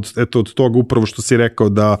redom od toga upravo što si rekao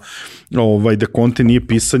da content nije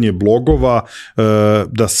pisanje blogova,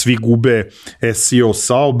 da svi gube SEO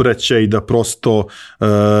saobraćaj i da prosto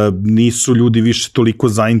nisu ljudi više toliko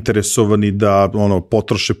zainteresovani da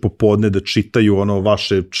potroše popodne da čitaju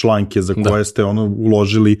vaše članke za koje ste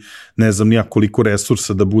uložili ne znam nija koliko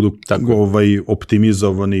resursa da budu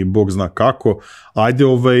optimizovani, bog zna kako. Ajde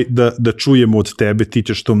da čujemo od tebe, ti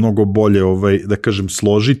ćeš to mnogo bolje da kažem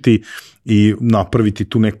složiti i napraviti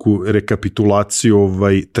tu neku rekapitulaciju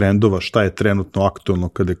trendova, šta je trenutno aktualno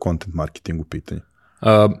kada je content marketing u pitanju.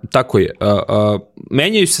 Tako je.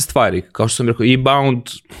 Menjaju se stvari, kao što sam rekao, e-bound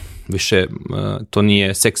više to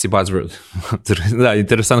nije sexy buzzword. Da,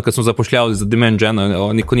 interesantno kad smo zapošljavali za demand gen,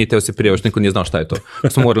 niko nije teo se prijaviti, niko nije znao šta je to.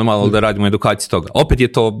 Smo morali malo da radimo edukaciju toga. Opet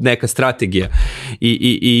je to neka strategija.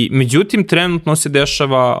 I međutim, trenutno se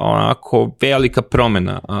dešava onako velika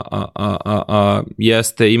promena.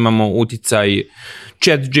 Imamo uticaj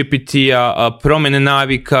chat GPT-a, promene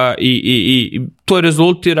navika i to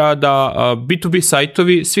rezultira da B2B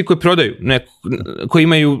sajtovi, svi koji prodaju, koji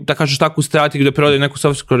imaju, da kažeš, takvu strategiju da prodaju neko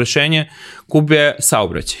softversko rešenje, gube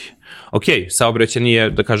saobraćaj. Ok, saobraćaj nije,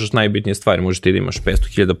 da kažeš, najbitnija stvar, možeš ti da imaš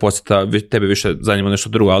 500.000 poseta, tebe više zanima nešto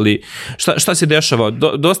drugo, ali šta se dešava?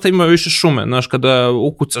 Dosta ima više šume, znaš, kada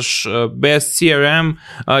ukucaš bez CRM,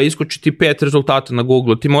 iskoči ti 5 rezultata na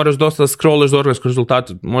Google, ti moraš dosta da scrollaš do organskog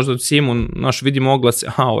rezultata, možda si imao, znaš, vidimo oglas,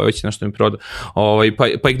 ovo već nešto mi proda,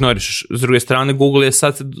 pa ignorišeš. S druge strane, Google je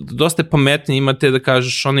sad dosta pametniji, imate, da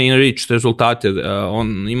kažeš, one enriched rezultate,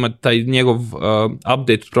 on ima taj njegov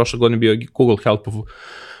update, prošle godine bio Google Helpov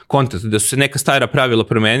content, da su se neka stara pravila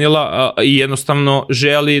promenila i jednostavno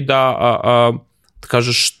želi da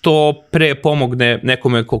kažeš, što pre pomogne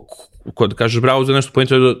nekome ko da kažeš browser nešto po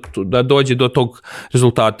internetu da dođe do tog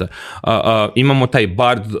rezultata. Imamo taj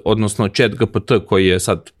Bard, odnosno chat GPT koji je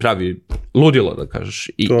sad pravi ludilo, da kažeš.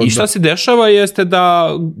 I šta se dešava jeste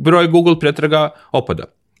da broj Google pretraga opada.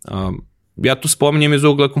 Ja tu spominjem iz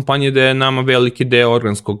ugla kompanije da je nama veliki deo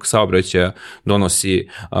organskog saobraćaja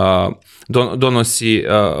donosi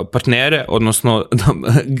partnere, odnosno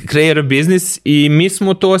kreira biznis i mi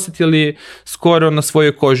smo to osjetili skoro na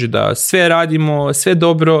svojoj koži da sve radimo, sve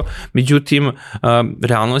dobro, međutim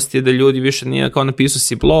realnost je da ljudi više nije kao napisao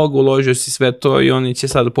si blog, uložio si sve to i oni će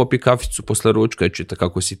sad popi kaficu posle ručka i čita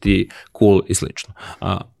kako si ti cool i slično.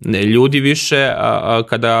 Ljudi više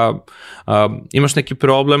kada imaš neki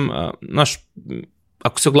problem, znaš,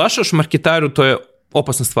 ako se oglašaš marketaru, to je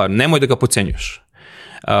opasna stvar, nemoj da ga podcenjuješ.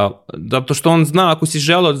 Zato što on zna, ako si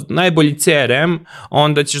želeo najbolji CRM,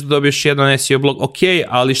 onda ćeš da dobiješ jedan SEO blog, ok,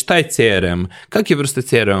 ali šta je CRM? Kakve vrste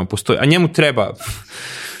CRM postoji? A njemu treba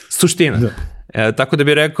suština. Tako da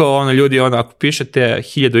bih rekao, ljudi, ako pišete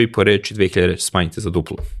 1.500 reči, 2.000 reči, smanjite za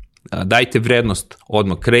duplo. Dajte vrednost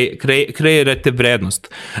odmah, kreirajte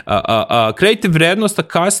vrednost. Kreirajte vrednost, a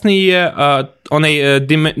kasnije onaj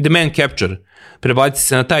demand capture. Prebacite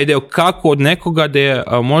se na taj deo kako od nekoga gde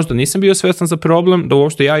možda nisam bio svestan za problem, da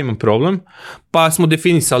uopšte ja imam problem, pa smo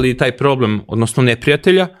definisali taj problem, odnosno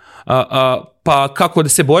neprijatelja, pa kako da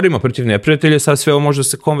se borimo protiv neprijatelja, sad sve ovo može da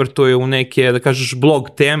se konvertuje u neke, da kažeš, blog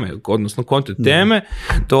teme, odnosno content teme,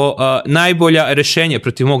 to najbolja rešenja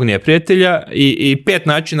protiv mog neprijatelja i 5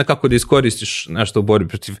 načina kako da iskoristiš nešto u borbi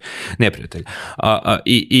protiv neprijatelja.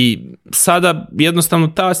 I sada jednostavno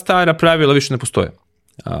ta stara pravila više ne postoje.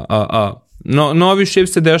 Novi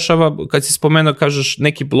shift se dešava, kad si spomenuo, kažeš,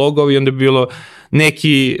 neki blogovi, onda bi bilo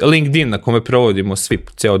neki LinkedIn na kome provodimo svi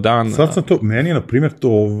ceo dan. Sad sam to, meni je, na primjer,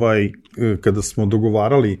 to kada smo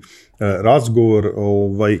dogovarali razgovor,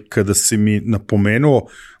 kada si mi napomenuo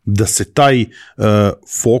da se taj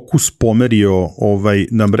fokus pomerio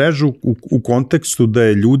na mrežu u kontekstu da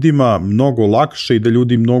je ljudima mnogo lakše i da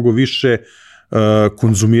ljudi mnogo više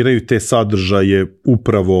konzumiraju te sadržaje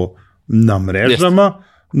upravo na mrežama.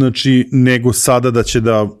 Znači, nego sada da će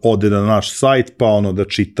da ode na naš sajt, pa da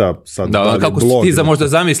čita sad dalje blog. Kako si ti možda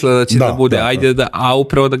zamislila da će da bude, a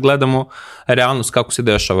upravo da gledamo realnost kako se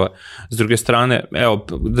dešava. S druge strane, evo,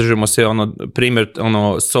 držimo se primjer,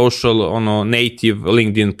 social, native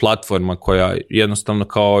LinkedIn platforma koja jednostavno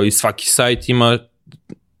kao i svaki sajt ima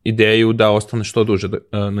ideju da ostane što duže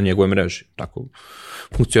na njegovoj mreži. Tako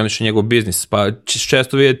funkcioniše njegov biznis. Pa ćeš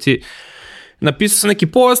često vidjeti, napisao sam neki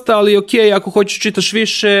post, ali ok, ako hoćeš čitaš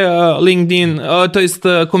više, LinkedIn, to jest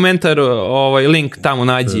komentar, link tamo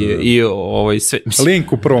nađi i sve. Mislim,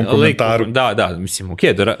 link u prvom komentaru. Da, mislim, ok,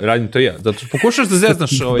 da radim to ja. Zato pokušaš da zeznaš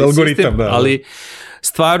sistem, ali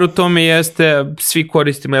stvar u tome jeste, svi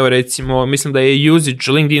koristimo, evo recimo, mislim da je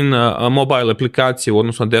usage LinkedIn mobile aplikacije u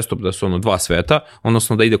odnosu na desktop da su dva sveta,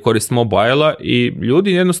 odnosno da ide korist mobila i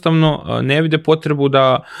ljudi jednostavno ne vide potrebu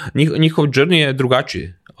da njihov journey je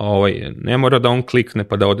drugačiji. Ne mora da on klikne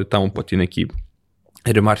pa da ode tamo po ti neki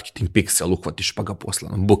remarketing pixel, uhvatiš pa ga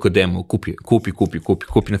poslano, book a demo, kupi,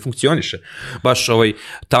 ne funkcioniše. Baš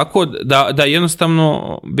tako da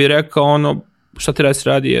jednostavno bi rekao šta treba se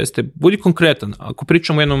radi jeste, budi konkretan. Ako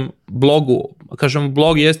pričamo o jednom blogu, kažemo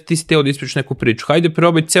blog jeste, ti si teo da ispričaš neku priču, hajde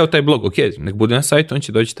probaj ceo taj blog, ok, nek bude na sajtu, on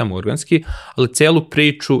će doći tamo organski, ali celu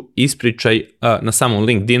priču ispričaj na samom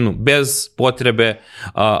LinkedInu, bez potrebe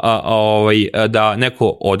da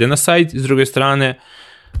neko ode na sajt, s druge strane,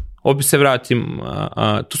 opet se vratim,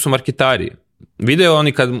 tu su marketari, video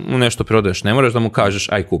oni kad mu nešto prodaješ, ne moraš da mu kažeš,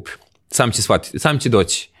 aj kupi, sam će shvatiti, sam će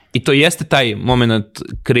doći. I to jeste taj moment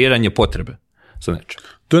kreiranja potrebe.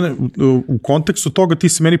 To je u kontekstu toga ti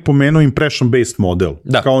si meni pomenuo impression-based model,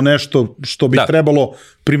 kao nešto što bi trebalo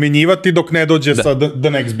primenjivati dok ne dođe sa the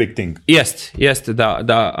next big thing. Jeste,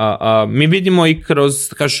 da. Mi vidimo i kroz,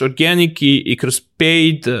 kažeš, organic i kroz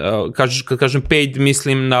paid, kad kažem paid,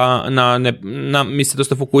 mislim mi se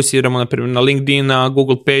dosta fokusiramo na LinkedIn, na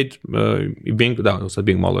Google paid i Bing, sad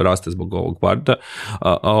Bing malo raste zbog ovog parta,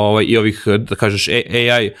 i ovih, da kažeš,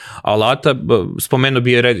 AI alata, spomenuo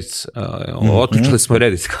bi je Reddit, otključili smo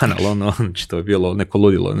Reddit kanal, znači to je bilo neko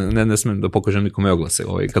ludilo, ne smijem da pokažem nikome oglase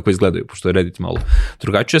kako izgledaju, pošto je Reddit malo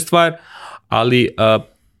drugačija stvar, ali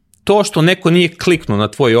to što neko nije kliknuo na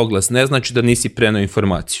tvoj oglas ne znači da nisi preneo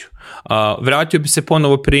informaciju. Vratio bi se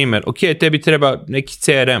ponovo primjer, ok, tebi treba neki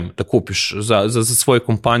CRM da kupiš za svoju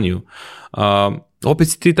kompaniju, opet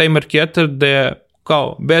si ti taj marketer da je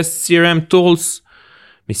kao best CRM tools,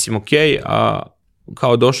 mislim ok,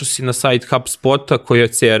 kao došao si na sajt HubSpota koji je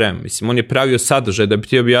CRM, mislim on je pravio sadržaj da bi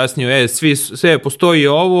ti objasnio, sve postoji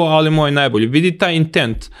ovo, ali moj najbolji, vidi taj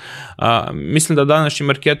intent. Mislim da današnji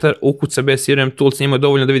marketer ukuca bez CRM tools njima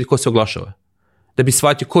dovoljno da vidi ko se oglašava, da bi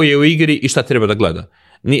shvatio ko je u igri i šta treba da gleda.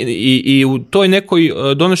 I u toj nekoj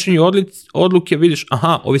donošenju odluke vidiš,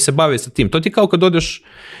 ovi se bave sa tim. To ti kao kad odeš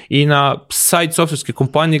i na sajt softverske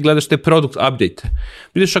kompanije gledaš te product update.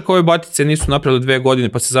 Vidiš ako ove batice nisu napravile 2 godine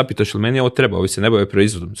pa se zapitaš ili meni ovo treba, ovi se ne bave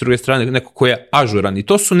proizvodom. S druge strane neko ko je ažuran i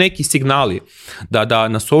to su neki signali da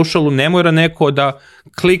na socialu ne mora neko da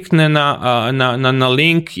klikne na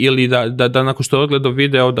link ili da nakon što je odgledao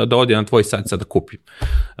video da ode na tvoj sajt sad da kupi.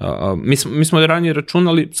 Mi smo ranije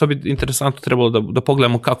računali, sad bi interesantno trebalo da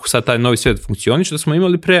pogledamo kako sad taj novi svijet funkcioniše, da smo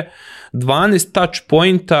imali pre 12 touch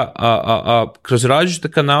pointa kroz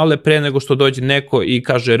različite kanale pre nego što dođe neko i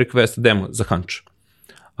kaže request demo za Hunch.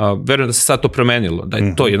 Verujem da se sad to promenilo, da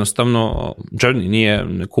je to jednostavno journey,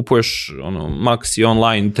 ne kupuješ maxi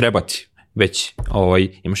online, treba ti već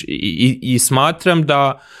imaš i smatram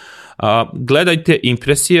da gledajte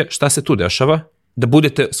impresije šta se tu dešava, da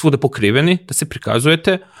budete svuda pokriveni, da se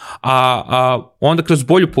prikazujete, a onda kroz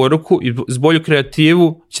bolju poruku i s bolju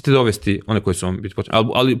kreativu ćete dovesti one koji su vam biti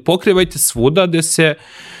potrebni. Ali pokrivajte svuda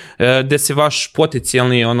gde se vaš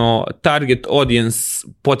potencijalni target audience,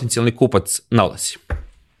 potencijalni kupac nalazi.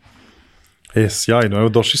 Sjajno, evo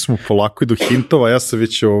došli smo polako i do hintova, ja se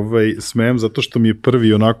već smejem zato što mi je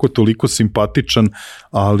prvi onako toliko simpatičan,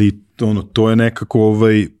 ali to je nekako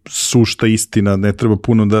sušta istina, ne treba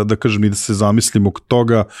puno da kažem i da se zamislim oko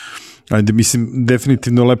toga. Ajde, mislim,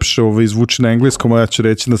 definitivno lepše zvuči na engleskom, a ja ću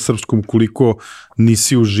reći na srpskom koliko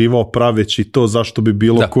nisi uživao praveći to, zašto bi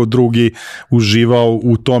bilo ko drugi uživao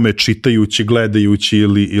u tome čitajući, gledajući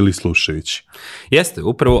ili slušajući. Jeste,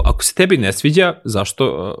 upravo, ako se tebi ne sviđa,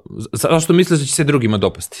 zašto misliš da će se drugima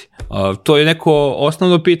dopasti? To je neko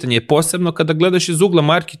osnovno pitanje, posebno kada gledaš iz ugla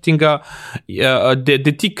marketinga,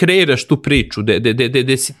 gde ti kreiraš tu priču,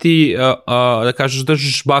 gde si ti, da kažeš,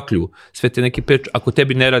 držiš baklju, sve te neke priče, ako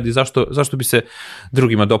tebi ne radi, zašto bi se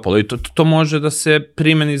drugima dopalo? I to može da se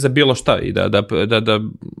primeni za bilo šta, i da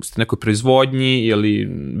ste nekoj proizvodnji ili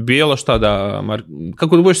bilo šta,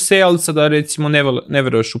 kako da budeš salesa, da recimo ne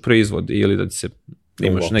veruješ u proizvod ili da ti se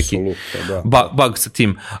imaš neki bug sa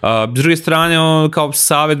tim. S druge strane, kao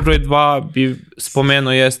savjet broj 2 bi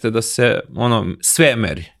spomenuo jeste da se sve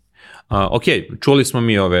meri. Ok, čuli smo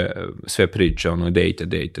mi ove sve priče, data,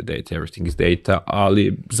 everything is data,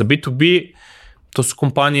 ali za B2B to su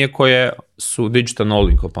kompanije koje su digital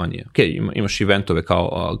only kompanije. Ok, imaš eventove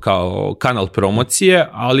kao kanal promocije,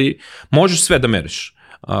 ali možeš sve da meriš.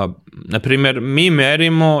 Naprimjer, mi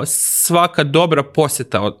merimo svaka dobra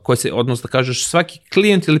posjeta, odnosno da kažeš svaki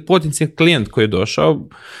klijent ili potencijalni klijent koji je došao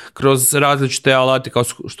kroz različite alate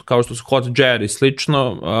kao što su Hotjar i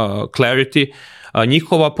slično, Clarity,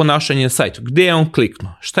 njihova ponašanje na sajtu. Gdje je on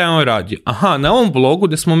kliknuo? Šta je on radio? Aha, na ovom blogu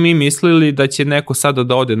gdje smo mi mislili da će neko sada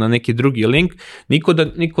da ode na neki drugi link,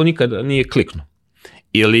 niko nikada nije kliknuo.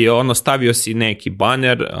 Ili stavio si neki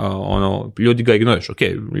baner, ljudi ga ignoriš, ok,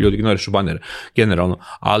 ljudi ignorišu baner generalno,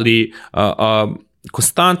 ali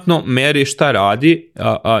konstantno meri šta radi,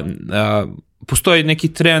 postoji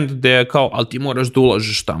neki trend gde je kao, ali ti moraš da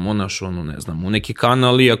ulažeš tamo, ne znam, u neki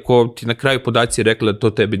kanal, iako ti na kraju podaci rekli da to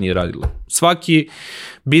tebi nije radilo. Svaki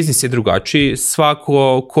biznis je drugačiji,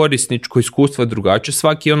 svako korisničko iskustvo je drugačije,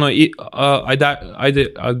 svaki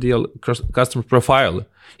ideal customer profile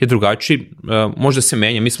je drugačiji, možda se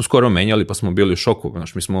menja, mi smo skoro menjali pa smo bili u šoku,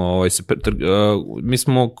 mi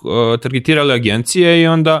smo targetirali agencije i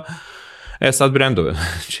onda sad brendove,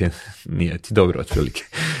 znači nije ti dobro otprilike.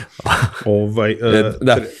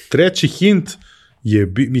 Treći hint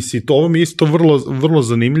je, ovo mi isto vrlo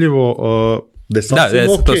zanimljivo,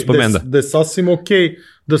 da je sasvim ok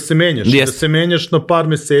da se menjaš, da se menjaš na par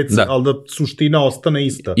meseci, ali da suština ostane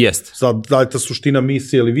ista. Sad, da je ta suština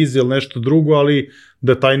misije ili vizije ili nešto drugo, ali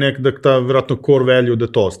da ta vjerojatno core value da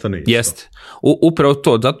to ostane isto. Jeste. Upravo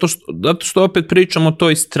to, zato što opet pričamo o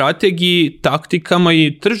toj strategiji, taktikama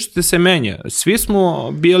i tržište se menja. Svi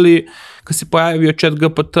smo bili, kad se pojavio chat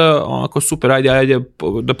GPT, onako super, ajde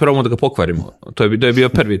da probamo da ga pokvarimo. To je bio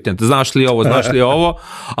prvi intent. Znaš li ovo,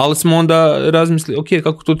 ali smo onda razmislili, ok,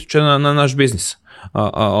 kako to utiče na naš biznis.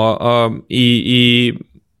 I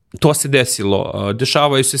to se desilo,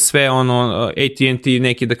 dešavaju se sve AT&T,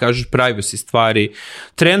 neki da kažeš privacy stvari,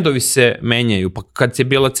 trendovi se menjaju, pa kad je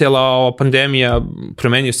bila cijela ova pandemija,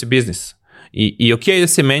 promenio se biznis i ok da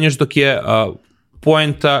se menjaš dok je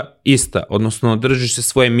poenta ista, odnosno držiš se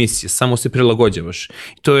svoje misije, samo se prilagođavaš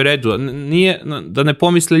i to je u redu, da ne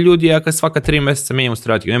pomisle ljudi, ja kad svaka 3 mjeseca menjamo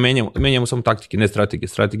strategiju, ne menjamo samo taktike, ne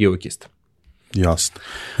strategija uvijek ista. Jasno.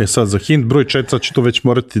 Sad za hint broj 4, sad ću to već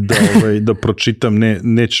morati da pročitam,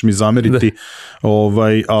 nećeš mi zameriti,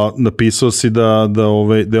 a napisao si da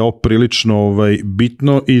je ovo prilično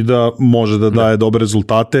bitno i da može da daje dobre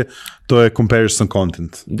rezultate, to je comparison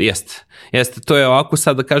content. Jeste, to je ovako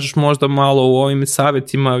sad da kažeš možda malo u ovim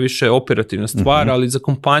savjetima više operativna stvar, ali za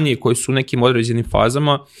kompanije koji su u nekim određenim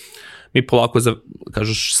fazama, mi polako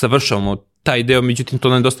savršavamo taj deo, međutim to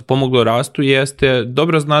nam dosta pomoglo rastu, jeste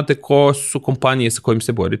dobro znate ko su kompanije sa kojim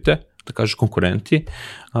se borite, da kažeš konkurenti,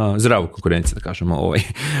 zdravu konkurenciju da kažemo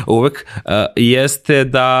uvek, jeste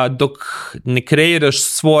da dok ne kreiraš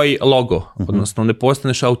svoj logo, odnosno ne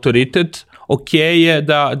postaneš autoritet, ok je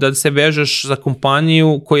da se vežeš za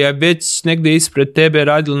kompaniju koja je već negde ispred tebe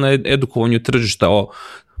radila na edukovanju tržišta o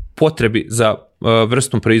potrebi za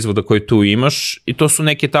vrstom proizvoda koji tu imaš i to su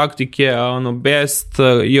neke taktike, best,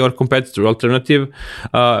 your competitor alternative,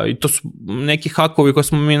 i to su neki hakovi koje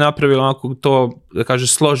smo mi napravili, onako to, da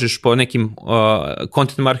kažeš, složiš po nekim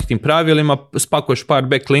content marketing pravilima, spakuješ par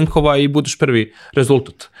backlinkova i budeš prvi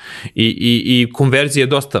rezultat. I konverzija je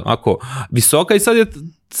dosta visoka i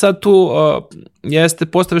sad tu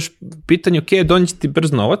postaviš pitanje, ok, donići ti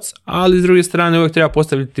brz novac, ali s druge strane uvijek treba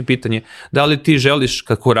postaviti pitanje da li ti želiš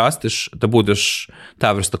kako rasteš da budeš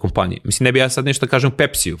ta vrsta kompanije. Mislim, ne bi ja sad nešto kažem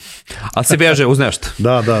Pepsiju, ali se veže uz nešto.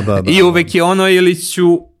 Da. I uvijek je ili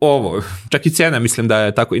ću ovo, čak i cena mislim da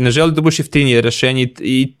je tako, i ne želi da budeš jeftinije rešenje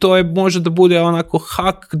i to može da bude onako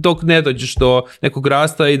hak dok ne dođeš do nekog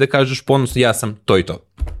rasta i da kažeš ponosno ja sam to i to.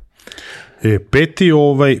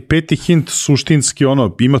 Peti hint suštinski,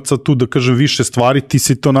 ima sad tu da kažem više stvari, ti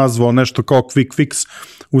si to nazvao nešto kao quick fix,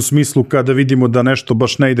 u smislu kada vidimo da nešto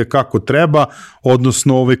baš ne ide kako treba,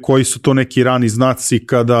 odnosno koji su to neki rani znaci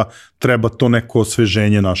kada treba to neko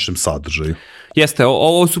osveženje našem sadržaju. Jeste,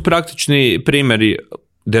 ovo su praktični primjeri.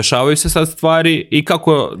 Dešavaju se sad stvari i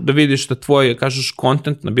kako da vidiš da tvoj, kažeš,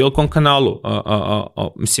 content na bilo kom kanalu,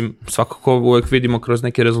 mislim, svakako uvijek vidimo kroz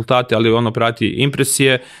neke rezultate, ali prati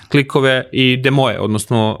impresije, klikove i demoje,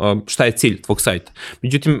 odnosno šta je cilj tvog sajta.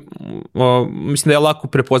 Međutim, mislim da je lako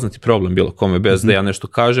prepoznati problem bilo kome bez da ja nešto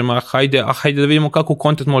kažem, hajde da vidimo kako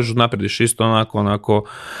content možeš naprediš isto onako,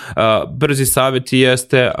 brzi savjeti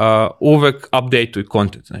jeste uvek update-uj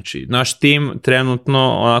content, znači naš tim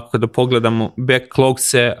trenutno, onako kada pogledamo backlog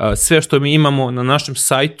opise, sve što mi imamo na našem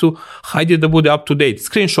sajtu, hajde da bude up to date,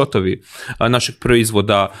 screenshotovi našeg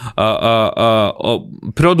proizvoda,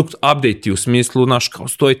 product update u smislu, kao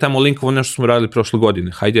stoji tamo linkovo nešto smo radili prošle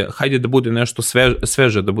godine, hajde da bude nešto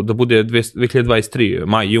sveže, da bude 2023,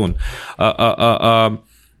 maj, jun.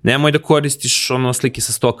 Nemoj da koristiš slike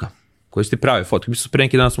sa stoka, koristi prave fotke. Mi su pre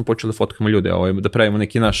neki dan smo počeli da fotkamo ljude, da pravimo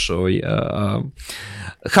neki naš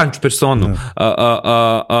hunch personu,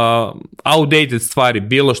 outdated stvari,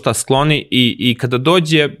 bilo šta skloni i kada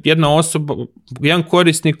dođe jedna osoba, jedan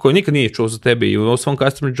korisnik koji nikad nije čuo za tebe i u svom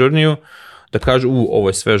customer journeyu, da kaže, ovo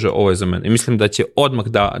je sveže, ovo je za mene. I mislim da će odmah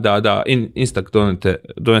da instant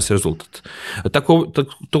donese rezultat.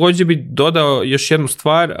 Također bi dodao još jednu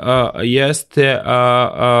stvar, jeste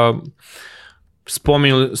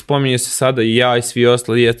spominje se sada i ja i svi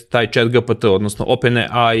ostali, jeste taj chat GPT, odnosno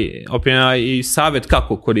OpenAI i savjet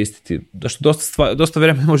kako koristiti. Da što dosta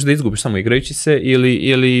vremena može da izgubiš samo igrajući se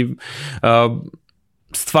ili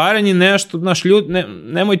stvaranje nešto,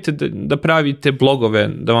 nemojte da pravite blogove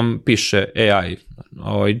da vam piše AI.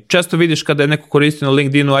 Često vidiš kada je neko koristio na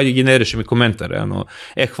LinkedInu, ajde generiši mi komentare.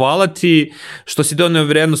 Hvala ti što si doneo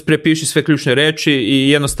vrednost, prepiši sve ključne reči i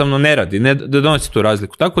jednostavno ne radi, ne donosi tu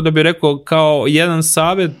razliku. Tako da bih rekao kao jedan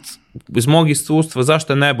savjet iz mog iskustva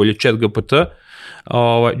zašto je najbolji chat GPT,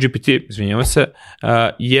 izvinjavam se,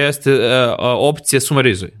 jeste opcija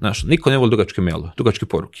sumarizuj. Niko ne voli dugačke mailove, dugačke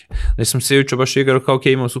poruke. Sam se jučer baš igrao kao,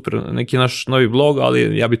 imam super neki naš novi blog,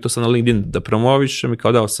 ali ja bi to sad na LinkedIn da promovišem i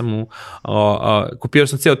kao dao sam mu, kopirao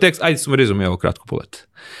sam cijel tekst, ajde sumarizuj mi, kratko pogled.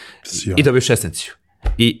 I dobiješ esenciju.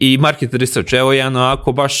 I market research, evo jedan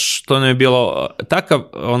ovako, baš to nam je bilo takav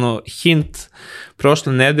hint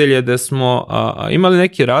prošle nedelje da smo imali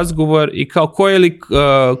neki razgovor i kao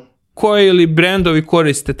koji li brendovi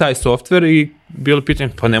koriste taj softver i bilo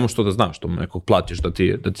pitanje, pa nemo što da znaš, što mu nekog platiš da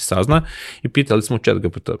ti sazna i pitali smo chat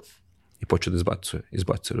GPT i počeo da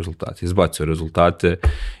izbacuje rezultate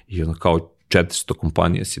i kao 400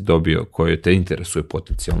 kompanija si dobio koje te interesuje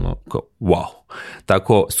potencijalno, kao wow.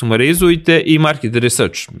 Tako, sumarizujte i market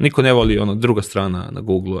research. Niko ne voli druga strana na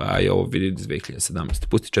Google, ovo vidi iz 2017.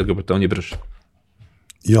 Pusti chat GPT, on je brže.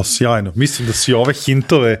 Ja, sjajno. Mislim da si ove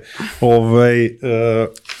hintove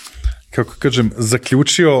kako kažem,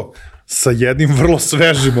 zaključio sa jednim vrlo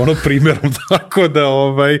svežim primjerom, tako da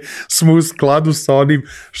smo u skladu sa onim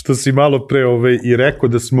što si malo pre i rekao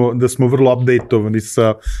da smo vrlo updateovani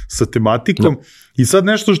sa tematikom. I sad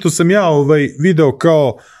nešto što sam ja video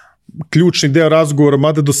kao ključni deo razgovora,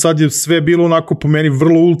 mada do sad je sve bilo onako po meni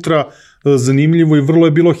vrlo ultra zanimljivo i vrlo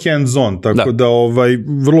je bilo hands on, tako da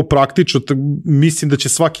vrlo praktično, mislim da će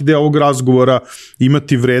svaki deo ovog razgovora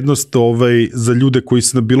imati vrednost za ljude koji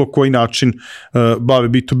se na bilo koji način bave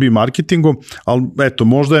B2B marketingom, ali eto,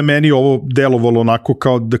 možda je meni ovo delovalo onako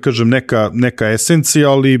kao da kažem neka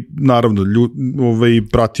esencija, ali naravno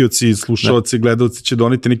pratioci, slušalci, gledalci će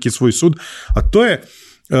doneti neki svoj sud, a to je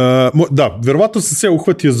da, verovatno sam se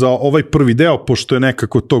uhvatio za ovaj prvi deo, pošto je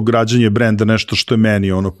nekako to građenje brenda nešto što je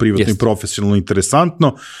meni privatno i profesionalno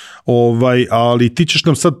interesantno, ali ti ćeš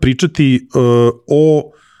nam sad pričati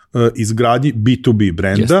o izgradnji B2B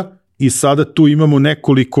brenda i sada tu imamo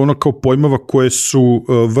nekoliko kao pojmova koje su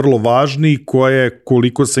vrlo važni i koje,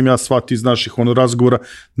 koliko sam ja shvatio iz naših razgovora,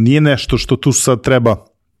 nije nešto što tu sad treba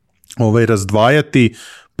razdvajati,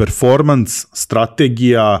 performance,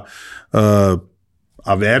 strategija,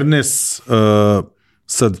 awareness,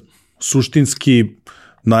 sad suštinski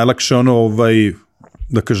najlakše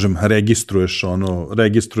da kažem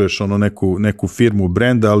registruješ neku firmu,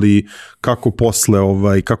 brand, ali kako posle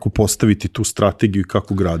kako postaviti tu strategiju i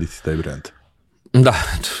kako graditi taj brand. Da,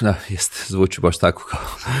 jeste, zvuči baš tako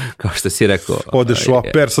kao što si rekao. Odeš u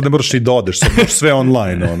APR, sad ne moraš ni da odeš, sad možeš sve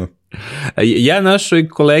online, Ja našoj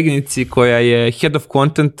koleginici koja je head of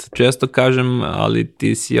content, često kažem, ali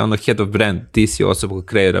ti si head of brand, ti si osoba koja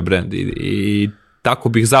kreira brand i tako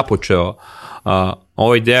bih započeo.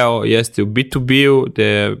 Ovaj deo jeste u B2B-u,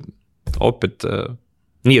 gde opet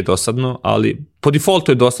nije dosadno, ali po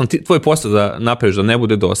defaultu je dosadno, tvoj posao da napraviš da ne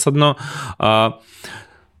bude dosadno.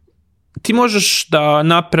 Ti možeš da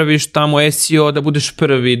napraviš tamo SEO, da budeš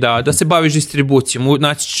prvi, da se baviš distribucijom,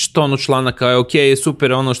 naći ćeš tonu članaka, ok,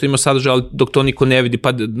 super, što imaš sadržaj, ali dok to niko ne vidi,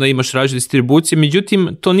 pa da imaš različite distribucije,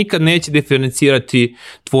 međutim, to nikad neće diferencirati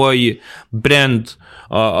tvoj brand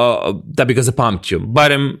da bi ga zapamtio.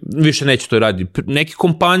 Barem više neće to raditi. Neke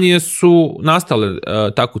kompanije su nastale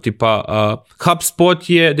tako tipa HubSpot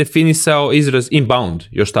je definisao izraz inbound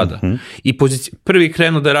još tada. I prvi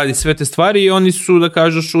krenuo da radi sve te stvari i oni su, da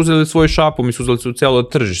kažeš, uzeli svoju šapu, mi su uzeli su cijelo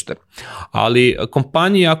tržište. Ali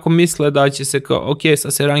kompanije ako misle da će se kao, ok,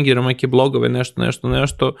 sad se rangiramo neke blogove,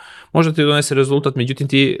 nešto, možda ti donese rezultat, međutim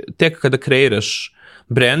ti tek kada kreiraš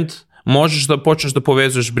brand, možeš da počneš da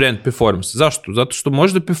povezuješ brand performance. Zašto? Zato što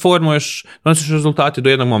možeš da performuješ, donosiš rezultate do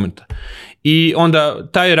jednog momenta. I onda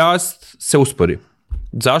taj rast se uspori.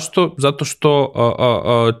 Zašto? Zato što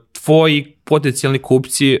tvoji potencijalni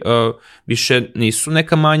kupci više nisu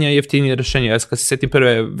neka manja jeftinija rješenja. Ja kad se setim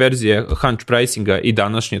prve verzije hunch pricinga i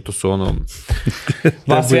današnje, to su ono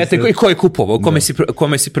dva svijeta i ko je kupovao,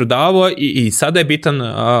 kome si prodavao i sada je bitan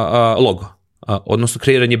logo. Odnosno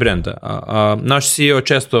kreiranje brenda. Naš CEO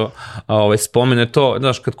često spomene to,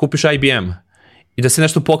 znaš, kad kupiš IBM i da se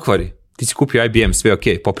nešto pokvari, ti si kupio IBM, sve ok,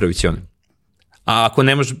 popravit će on. A ako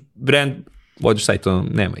nemaš brand, vodiš sajt,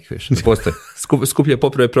 nema ih više, ne postoje. Skuplje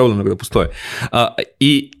poprave problem nego da postoje.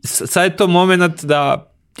 I sad je to moment da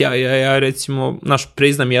ja recimo,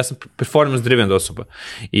 priznam, ja sam performance driven osoba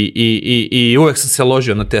i uvek sam se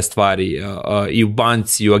ložio na te stvari i u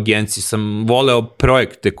banci i u agenciji sam voleo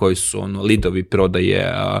projekte koji su lidovi,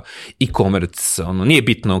 prodaje, e-commerce, nije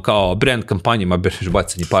bitno kao brand kampanjima,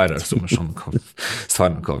 bacanje para, razumeš,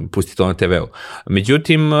 stvarno kao pusti to na TV-u.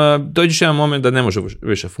 Međutim, dođeš jedan moment da ne može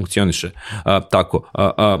više funkcioniše tako.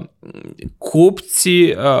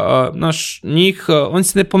 Kupci, njih, oni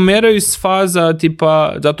se ne pomeraju s faza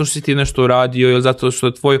tipa zato što si ti nešto uradio ili zato što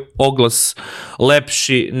je tvoj oglas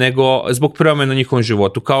lepši nego zbog promjena na njihovom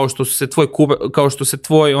životu. Kao što se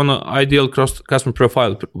tvoj ideal customer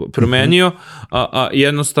profile promenio,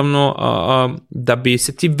 jednostavno da bi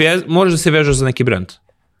se ti moraš da se vežeš za neki brand.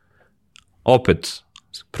 Opet,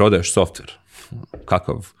 prodaješ software.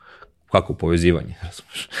 Kako povezivanje,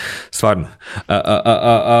 stvarno.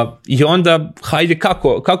 I onda, hajde,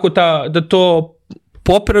 kako da to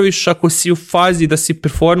popraviš ako si u fazi da si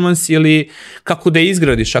performance ili kako da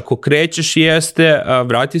izgradiš, ako krećeš jeste,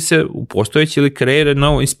 vrati se u postojeći ili kreira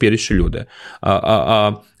novo, inspiriši ljude.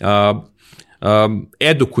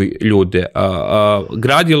 Edukuj ljude,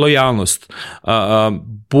 gradi lojalnost,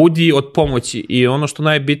 budi od pomoći i ono što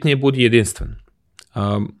najbitnije, budi jedinstven.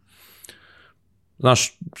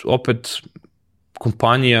 Znaš, opet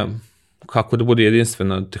kompanija kako da bude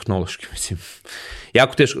jedinstvena tehnološki, mislim.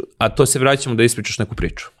 Jako teško, a to se vraćamo da ispričaš neku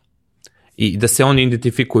priču. I da se oni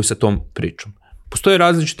identifikuju sa tom pričom. Postoje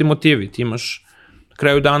različiti motivi, ti imaš, na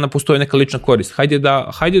kraju dana postoji neka lična korist.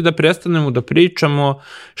 Hajde da prestanemo da pričamo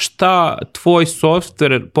šta tvoj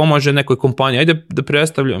software pomaže nekoj kompaniji. Hajde da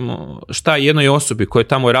predstavljamo šta jednoj osobi koja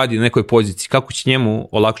tamo radi na nekoj poziciji, kako će njemu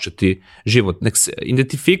olakšati život. Nek se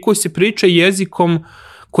identifikuje se priča jezikom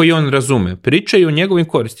koji on razume. Pričaju o njegovim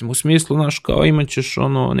koristima, u smislu, znaš, kao imat ćeš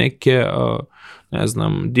neke, ne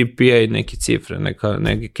znam, DPA, neke cifre,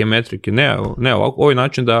 neke metrike, ne ovaj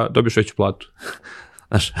način da dobiješ veću platu.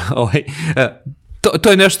 Znaš, to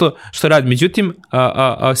je nešto što radi. Međutim,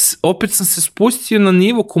 opet sam se spustio na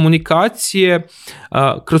nivo komunikacije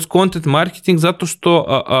kroz content marketing zato što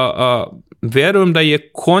verujem da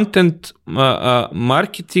je content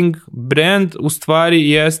marketing brand u stvari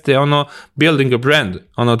jeste building a brand,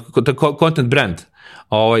 content brand.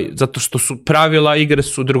 Zato što su pravila igre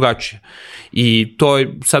su drugačije. I to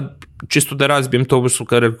je sad čisto da razbijem to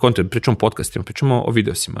kada content, pričamo o podcastima, pričamo o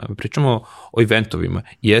videosima, pričamo o eventovima,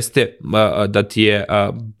 jeste da ti je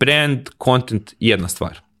brand content jedna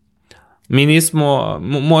stvar. Mi nismo,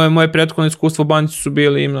 moje prethodno iskustvo u banci su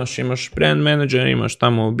bili, imaš brand manager, imaš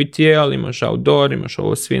tamo BTL, imaš outdoor, imaš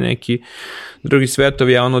svi neki drugi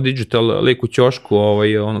svetovi, a digital lik u ćošku,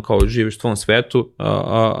 kao živiš u tvom svetu,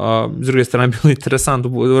 s druge strane je bilo interesantno,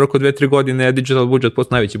 u roku 2-3 godine digital budžet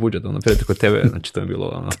posto najveći budžet, preko TV, znači to je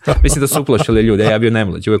bilo, mislim da su uplašili ljudi, ja bio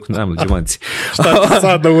najmlađi, uvijek najmlađi u banci. Šta ti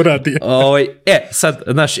sad da uradi? Sad,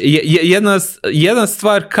 znaš, jedna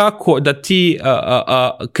stvar kako da ti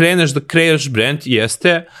kreneš da kreiraš brand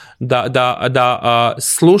jeste da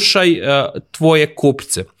slušaj tvoje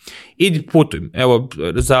kupce. Idi putuj. Evo,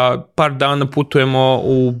 za par dana putujemo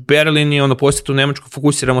u Berlin i posjetu u Nemačku,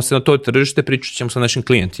 fokusiramo se na to tržište, pričat ćemo sa našim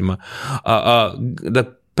klijentima. Da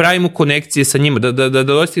pravimo konekcije sa njima, da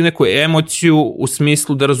dostignu neku emociju u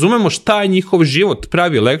smislu da razumemo šta je njihov život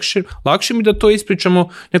pravi lakšim i da to ispričamo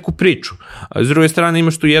neku priču. S druge strane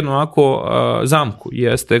imaš tu jednu ovako zamku,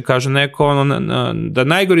 jeste, kaže neko da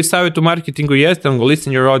najgori savjet u marketingu jeste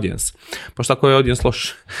listen your audience. Pa šta ko je audience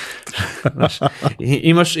loš?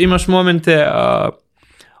 Imaš momente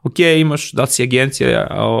ok, imaš, da li si agencija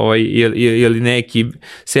ili neki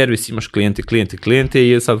servis, imaš klijente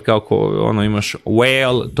i sad kako imaš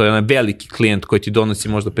whale, to je onaj veliki klijent koji ti donosi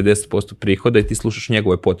možda 50% prihoda i ti slušaš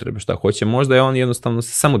njegove potrebe, šta hoće, možda je on jednostavno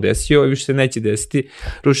se samo desio i više se neće desiti,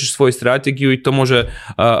 rušiš svoju strategiju i to može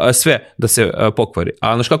sve da se pokvari.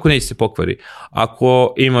 A znaš kako neće se pokvari?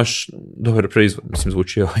 Ako imaš dobar proizvod, mislim,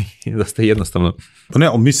 zvuči dosta jednostavno. Ne,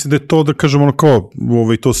 mislim da je to, da kažem,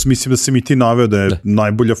 to mislim da se mi ti naveo da je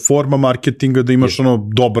najbolja forma marketinga da imaš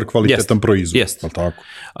dobar, kvalitetan proizvod. Jest. Tako.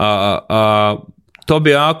 To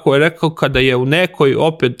bi ako rekao kada je u nekoj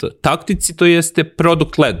opet taktici, to jeste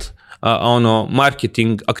product led,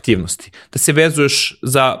 marketing aktivnosti. Da se vezuješ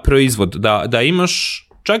za proizvod, da imaš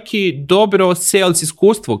čak i dobro sales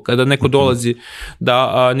iskustvo kada neko dolazi,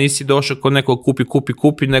 da nisi došao kod nekog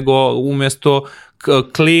kupi, nego umjesto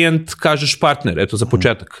klijent kažeš partner, eto za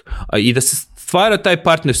početak. I da se stvara taj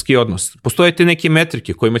partnerski odnos. Postoje te neke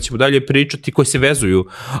metrike kojima ćemo dalje pričati, koji se vezuju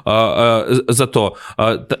za to.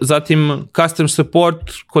 Zatim, customer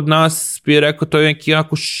support kod nas bi rekao, to je neki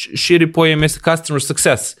jako širi pojam, je customer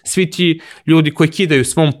success. Svi ti ljudi koji kidaju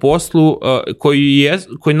svom poslu,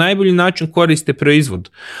 koji najbolji način koriste proizvod,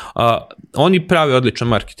 oni prave odličan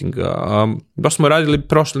marketing. Baš smo radili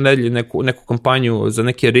prošle nedelje neku kampanju za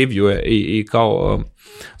neke review i kao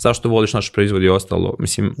zašto voliš naš proizvod i ostalo,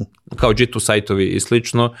 mislim, kao G2 sajtovi i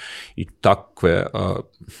slično, i takve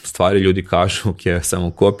stvari ljudi kažu, ok,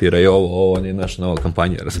 samo kopiraj ovo nije naša nova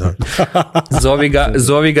kampanja.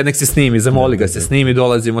 Zovi ga, nek se snimi, zamoli ga se snimi,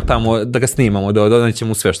 dolazimo tamo da ga snimamo, dodat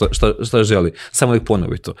ćemo sve što želi, samo ih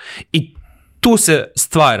ponovi to. I tu se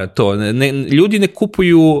stvara to, ljudi ne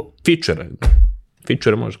kupuju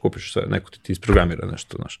feature možeš kupiš sve, neko ti isprogramira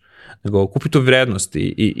nešto, nego kupi tu vrednost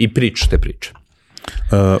i priča te priče.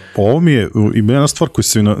 Ovo mi je, ima jedna stvar koju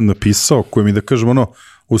si napisao, koja mi, da kažem,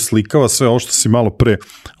 uslikava sve ovo što si malo pre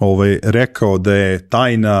rekao da je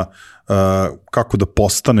tajna kako da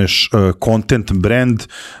postaneš content brand,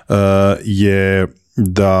 je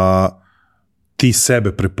da ti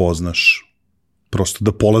sebe prepoznaš, prosto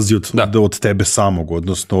da polazi od tebe samog,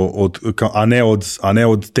 odnosno a ne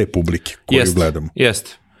od te publike koju gledamo.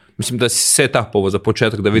 Jeste. Mislim da si set-upovo za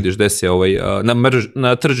početak da vidiš gde se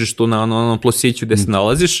na tržištu, na onom plosiću gde se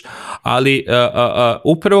nalaziš, ali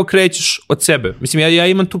upravo krećeš od sebe. Mislim, ja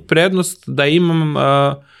imam tu prednost da imam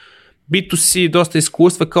B2C dosta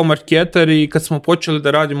iskustva kao marketar i kad smo počeli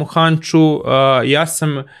da radimo Hanču, ja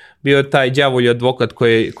sam bio taj đavolji advokat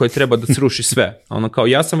koji treba da sruši sve. Kao,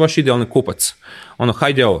 ja sam vaš idealni kupac.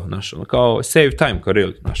 Hajde ovo, kao save time, kao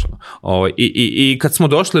really, I kad smo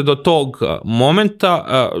došli do tog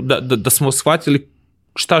momenta da smo shvatili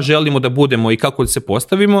šta želimo da budemo i kako da se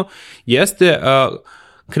postavimo, jeste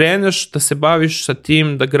kreneš da se baviš sa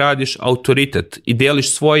tim da gradiš autoritet i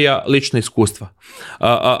deliš svoja lična iskustva.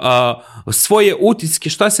 Svoje utiske,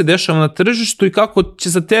 šta se dešava na tržištu i kako će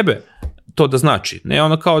za tebe to da znači. Ne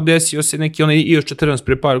kao desio se neki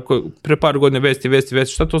EP114 pre par godina vesti,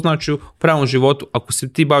 šta to znači u pravom životu ako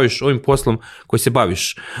se ti baviš ovim poslom koji se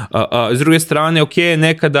baviš. S druge strane, ok,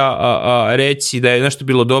 nekada reći da je nešto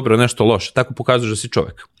bilo dobro, nešto loše, tako pokazuješ da si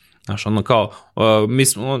čovjek.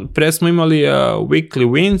 Pre smo imali weekly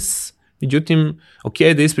wins, međutim, ok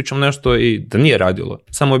da ispričam nešto i da nije radilo,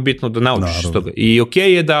 samo je bitno da naučiš iz toga. I ok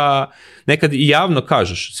je da nekad i javno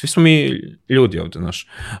kažeš, svi smo mi ljudi ovdje,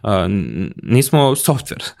 nismo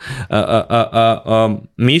software.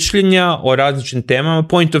 Mišljenja o različitim temama,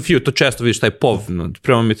 point of view, to često vidiš taj POV,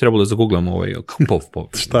 prema mi je trebalo da zaguglam POV.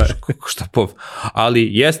 Šta POV? Ali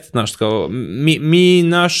jest, mi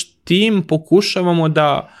naš tim pokušavamo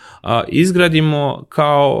da izgradimo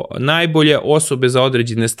kao najbolje osobe za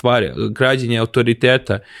određene stvari, građenje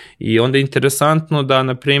autoriteta, i onda je interesantno da,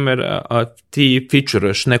 na primjer, ti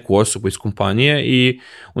featureš neku osobu iz kompanije i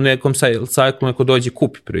u nekom sajklu neko dođe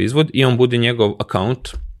kupi proizvod i on bude njegov account,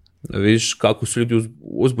 vidiš kako su ljudi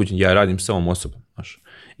uzbuđeni, ja radim sa ovom osobom,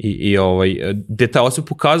 i gde ta osoba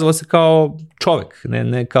pokazala se kao čovek,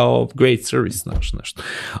 ne kao great service, nešto.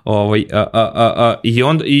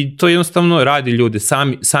 I to jednostavno radi ljude,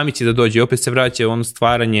 sami će da dođe i opet se vraća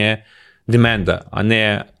stvaranje demanda, a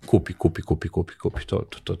ne kupi,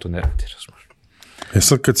 to ne radi, razumiješ.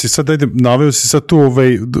 Sad kad si naveo si sad tu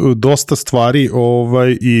dosta stvari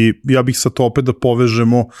i ja bih sad to opet da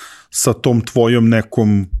povežemo sa tom tvojom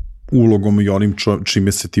nekom ulogom i onim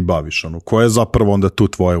čime se ti baviš, koja je zapravo onda tu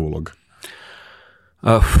tvoja uloga?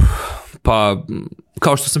 Pa,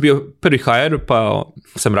 kao što sam bio prvi HR, pa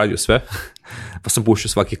sam radio sve, pa sam pušio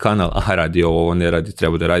svaki kanal, radi ovo, ne radi,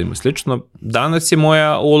 treba da radimo slično. Danas je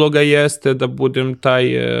moja uloga jeste da budem taj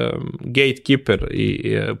gatekeeper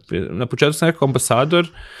i na početku sam rekao ambasador,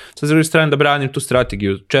 sa druge strane da branim tu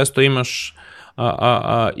strategiju. Često imaš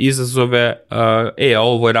izazove,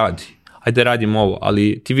 ovo radi, ajde radim ovo,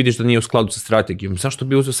 ali ti vidiš da nije u skladu sa strategijom. Zašto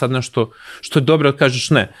bi uzeo sad nešto što je dobro da kažeš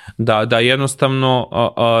ne? Da jednostavno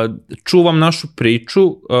čuvam našu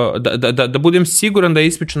priču, da budem siguran da je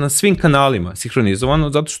ispričana na svim kanalima sinhronizovano,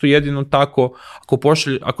 zato što jedino tako,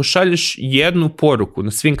 ako šalješ jednu poruku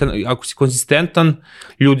na svim kanalima, ako si konzistentan,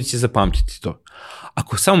 ljudi će zapamtiti to.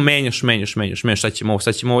 Ako samo menjaš,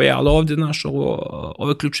 sad ćemo ovo, ali ovdje, znaš,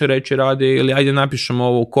 ove ključne reči rade, ili ajde napišemo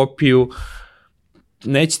ovo u kopiju,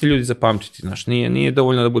 nećete ljudi zapamtiti, znaš, nije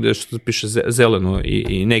dovoljno da bude što piše zeleno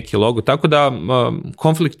i neki logo, tako da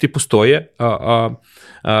konflikti postoje,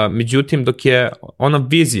 međutim dok je ona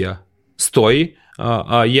vizija stoji,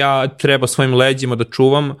 ja treba svojim leđima da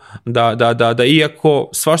čuvam, da iako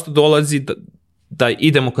svašta dolazi, da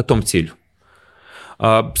idemo ka tom cilju.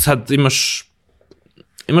 Sad imaš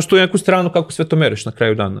tu neku stranu kako sve to meriš na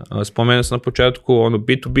kraju dana. Spomenuo sam na početku,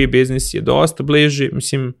 B2B biznis je dosta bliži,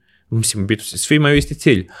 mislim B2C, svi imaju isti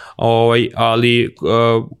cilj, ali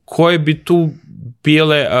koje bi tu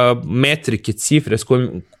bile metrike, cifre s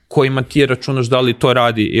kojima ti računaš da li to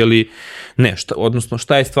radi ili ne, odnosno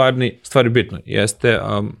šta je stvari bitno, jeste,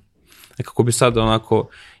 nekako bi sad onako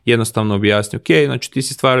jednostavno objasnio, ok, znači ti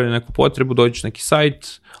si stvarali neku potrebu, dođeš neki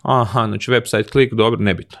sajt, znači website klik, dobro,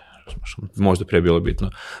 nebitno, možda prije bilo bitno.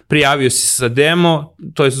 Prijavio si se za demo,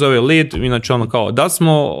 to je se zove lead, inače ono da li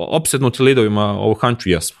smo opsednuti leadovima ovog Hanču,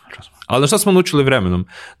 jesmo. Ali na šta smo naučili vremenom?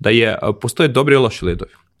 Da postoje dobri i loši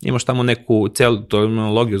leadovi. Imaš tamo neku celu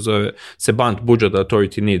terminologiju, zove se BANT, budget,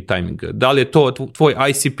 authority, need, timing. Da li je to tvoj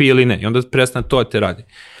ICP ili ne? I onda prestane to da te radi.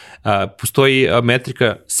 Postoji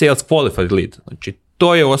metrika sales qualified lead. Znači,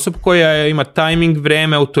 to je osoba koja ima timing,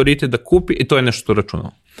 vreme, autoritet da kupi i to je nešto što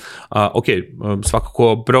računamo.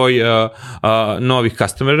 Svakako broj novih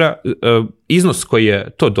customera, iznos koji je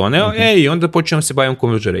to doneo, i onda počnemo se baviti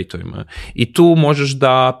conversion rate-ovima. I tu možeš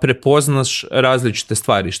da prepoznaš različite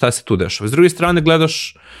stvari, šta se tu dešava. S druge strane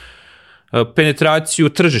gledaš penetraciju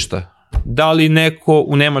tržišta. Da li neko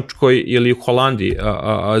u Nemačkoj ili u Holandiji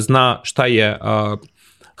zna šta je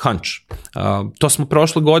Hunch. To smo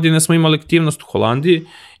prošle godine smo imali aktivnost u Holandiji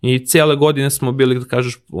i cijele godine smo bili, da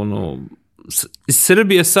kažeš, iz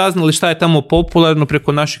Srbije saznali šta je tamo popularno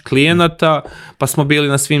preko naših klijenata, pa smo bili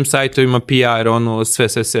na svim sajtovima PR,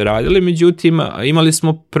 sve radili, međutim imali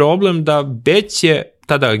smo problem da veće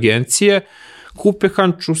tada agencije kupe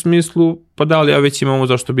Hunch u smislu, pa da li ja već imamo,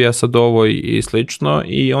 zašto bi ja sad ovo i slično,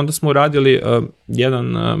 i onda smo radili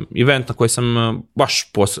jedan event na koji sam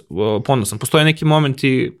baš ponosan. Postoje neki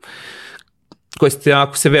momenti koji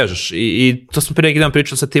ako se vežeš i to smo prije neki dan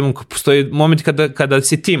pričali sa timom, postoji moment kada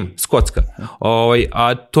si tim skocka,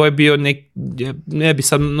 a to je bio ne bi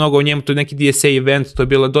sad mnogo o njemu, to je neki DSA event, to je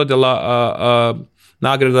bila dodjela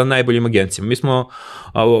nagrada najboljim agencijama. Mi smo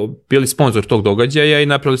bili sponsor tog događaja i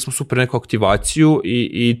napravili smo super neku aktivaciju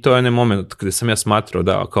i to je onaj moment kada sam ja smatrao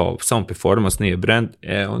da kao samo performance nije brand,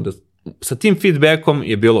 onda sa tim feedbackom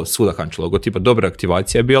je bilo svuda Hunch logotipa, dobra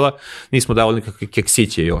aktivacija je bila, nismo davali nikakve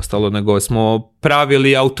keksiće i ostalo, nego smo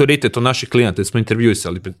pravili autoritet od naših klijenata, smo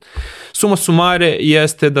intervjuisali. Suma sumare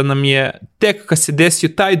jeste da nam je tek kad se desio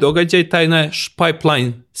taj događaj, taj naš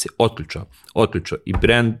pipeline se otključao i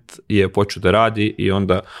brand je počeo da radi i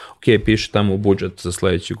onda piše tamo u budžet za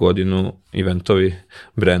sljedeću godinu eventovi,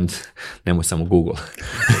 brand, nemoj samo Google.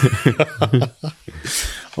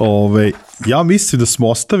 Ja mislim da smo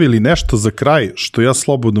ostavili nešto za kraj što ja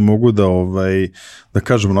slobodno mogu da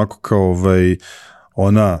kažem onako kao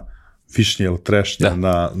ona višnja ili trešnja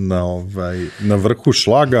na vrhu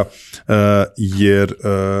šlaga, jer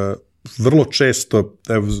vrlo često,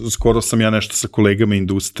 skoro sam ja nešto sa kolegama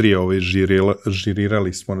industrije,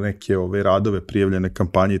 žirirali smo neke radove, prijavljene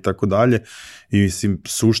kampanje i tako dalje, i mislim,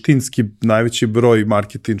 suštinski najveći broj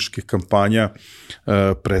marketinških kampanja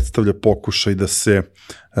predstavlja pokušaj da se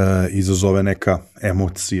izazove neka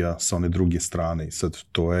emocija sa one druge strane, i sad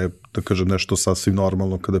to je, da kažem, nešto sasvim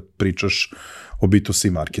normalno kada pričaš o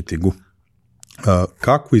B2C marketingu.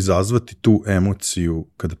 Kako izazvati tu emociju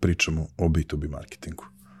kada pričamo o B2B marketingu?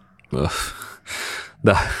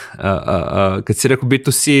 Da, kad si rekao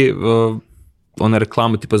B2C, ona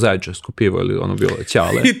reklama tipa Zaječarsko pivo ili ono bilo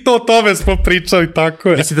Ćale. I to tome smo pričali, tako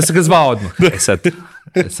je. Mislim da se ga zvao odmah. Sad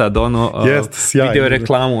vidio je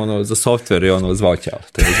reklamu za software i ono zvao Ćale.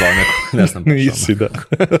 To je zvao neko, ne znam. Nisi, da.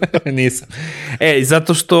 Nisam.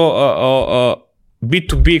 Zato što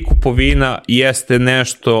B2B kupovina jeste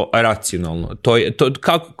nešto racionalno.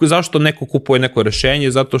 Zašto neko kupuje neko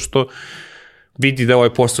rešenje? Zato što vidi da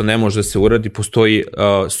ovaj posao ne može da se uradi, postoji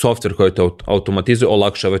software koji te automatizuje,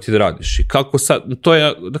 olakšava ti da radiš. I kako sad, to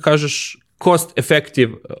je, da kažeš, cost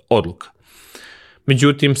effective odluka.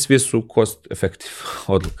 Međutim, svi su cost effective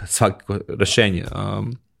odluka, svako rešenje.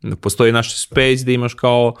 Postoji naš space gde imaš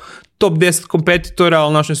kao top 10 kompetitora, ali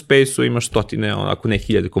u našem space-u imaš stotine, ako ne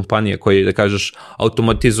hiljade kompanije koji, da kažeš,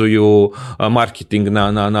 automatizuju marketing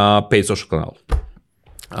na paid social kanalu.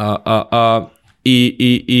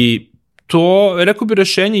 I to, rekao bi,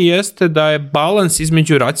 rešenje jeste da je balans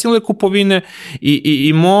između racionalne kupovine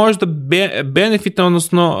i možda benefita,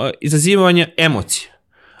 odnosno izazivanja emocije.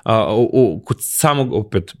 Kod samog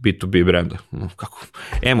opet B2B brenda, kako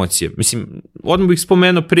emocije. Mislim, odmah bih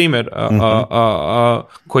spomenuo primer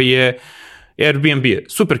koji je Airbnb,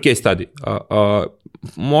 super case study.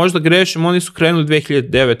 Možda grešim, oni su krenuli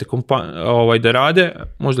 2009. Da rade,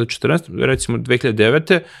 možda 14. recimo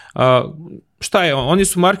 2009. Šta je? Oni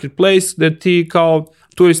su marketplace gde ti kao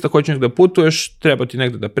turista hoćeš negde da putuješ, treba ti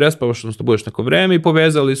negde da prespavaš, odnosno budeš neko vreme, i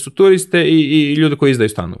povezali su turiste i ljude koji izdaju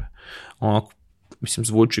stanove. Onako, mislim,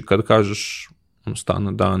 zvuči kad kažeš stan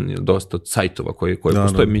na dan je dosta sajtova koji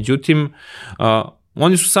postoje. Međutim,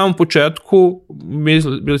 oni su u samom početku,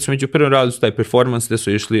 bili su među prvim, radili su taj performance gde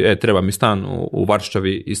su išli, treba mi stan u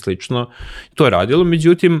Varšavi i slično. To je radilo,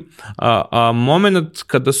 međutim, moment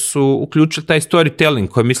kada su uključili taj storytelling,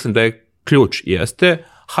 koji mislim da je ključ, jeste,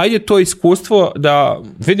 hajde to iskustvo da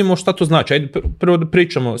vidimo šta to znači. Hajde prvo da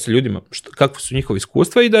pričamo sa ljudima kakve su njihove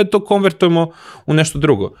iskustva i da to konvertujemo u nešto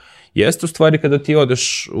drugo. Jeste u stvari kada ti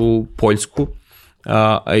odeš u Poljsku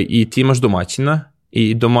i ti imaš domaćina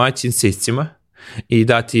i domaćin se iscima i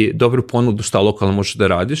da ti dobru ponudu šta lokalno možeš da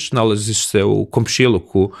radiš, nalaziš se u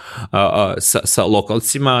komšiluku sa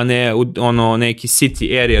lokalcima, a ne u neki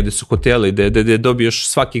city area gde su hoteli, gde dobiješ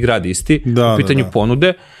svaki grad isti u pitanju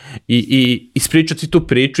ponude i ispričati tu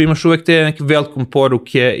priču, imaš uvek te neke welcome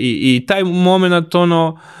poruke i taj moment,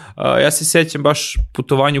 ja se sećam baš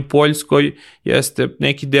putovanje u Poljskoj, jeste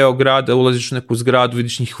neki deo grada, ulaziš u neku zgradu,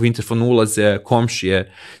 vidiš njihov interfon, ulaze,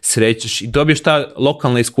 komšije, srećeš i dobiješ ta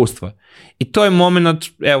lokalna iskustva. I to je moment,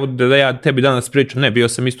 evo da ja tebi danas pričam, bio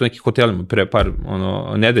sam isto u nekih hotelima pre par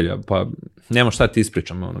nedelja, pa nema šta ti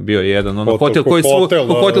ispričam, bio je jedan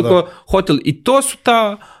hotel i to su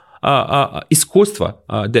ta iskustva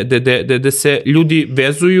gde se ljudi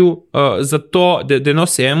vezuju za to, gde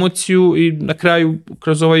nose emociju i na kraju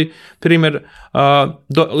kroz ovaj primer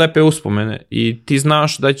lepe uspomene i ti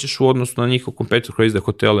znaš da ćeš u odnosu na njihov kompetitor koji izdaje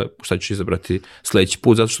hotele šta ćeš izabrati sledeći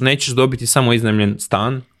put, zato što nećeš dobiti samo iznajmljen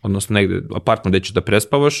stan, odnosno negde apartman gde ćeš da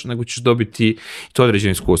prespavaš, nego ćeš dobiti to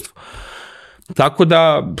određeno iskustvo. Tako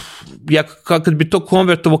da, ja kad bi to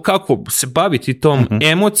konvertovao kako se baviti tom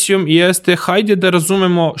emocijom, jeste hajde da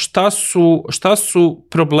razumemo šta su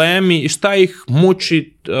problemi i šta ih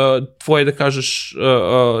muči tvoje, da kažeš,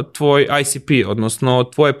 tvoj ICP, odnosno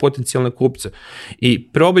tvoje potencijalne kupce.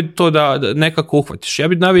 I probaj to da nekako uhvatiš. Ja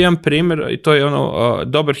bih navio jedan primjer, i to je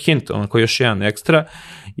dobar hint, koji je još jedan ekstra,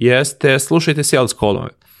 jeste slušajte sales call-ove.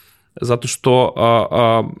 Zato što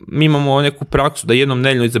mi imamo neku praksu da jednom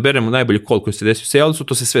nedeljno izaberemo najbolji call koji se desi u salesu,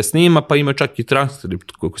 to se sve snima, pa ima čak i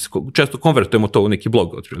transkript koji se često konvertujemo to u neki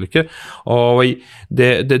blog otprilike,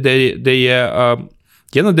 gde je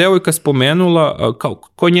jedna devojka spomenula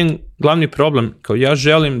kao njen glavni problem, kao ja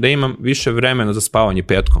želim da imam više vremena za spavanje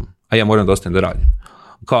petkom, a ja moram da ostanem da radim.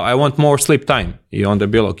 Kao, I want more sleep time. I onda je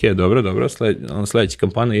bilo, ok, dobro, sledeća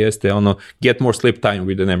kampanja jeste get more sleep time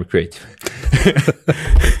with Dynamic Creative.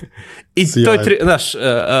 I to je, znaš,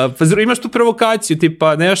 imaš tu provokaciju,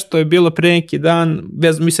 tipa nešto je bilo pre neki dan,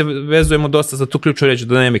 mi se vezujemo dosta za tu ključnu reč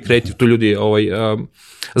Dynamic Creative, tu ljudi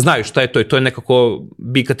znaju šta je to i to je nekako,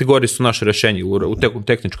 bi kategorije su naše rešenje u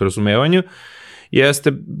tehničkom razumevanju.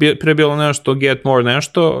 Jeste pre bilo nešto get more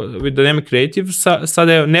nešto with Dynamic Creative,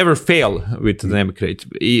 sada je never fail with Dynamic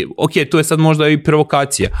Creative. I ok, tu je sad možda i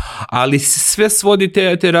provokacija, ali sve svodi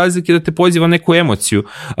te razlike da te poziva neku emociju.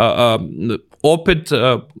 Opet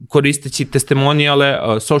koristeći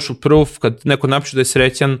testimonijale, social proof, kad neko napiše da je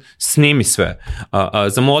srećan, snimi sve.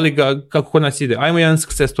 Zamoli ga kako kod nas ide. Ajmo jedan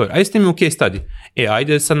success story. Ajde snimimo case study.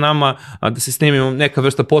 Ajde sa nama da se snimimo neka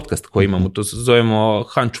vrsta podcast koji imamo. To zovemo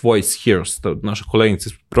Hunch Voice Heroes. Naša koleginica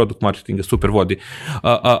iz product marketinga super vodi.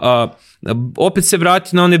 opet se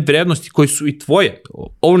vrati na one vrednosti koji su i tvoje,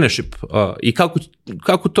 ownership, i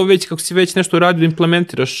kako to već, kako si već nešto uradio da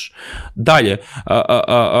implementiraš dalje.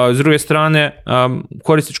 S druge strane,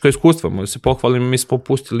 korisničko iskustvo, možda se pohvalim, mi smo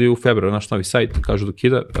pustili u februaru naš novi sajt, kažu do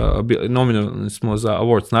kida, nominovani smo za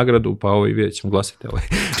awards nagradu, pa vidjet ćemo glasiti.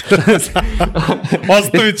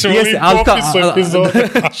 Ostavit ćemo link u opisu epizode.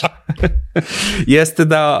 Jeste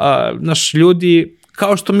da naš ljudi,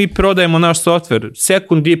 kao što mi prodajemo naš software,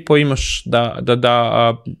 sekund i po imaš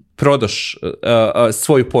da prodaš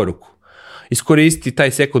svoju poruku. Iskoristi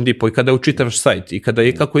taj sekund i po i kada učitavaš sajt i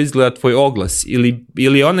kako izgleda tvoj oglas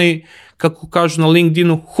ili onaj, kako kažu na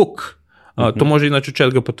LinkedInu, hook. To može inače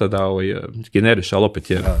chat GPT da generiš, ali opet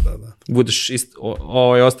je budeš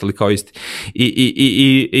ostali kao isti.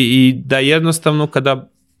 I da jednostavno kada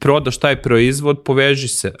prodaš taj proizvod, poveži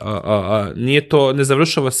se. Nije to, ne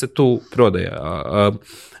završava se tu prodaja.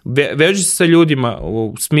 Veži se sa ljudima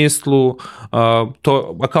u smislu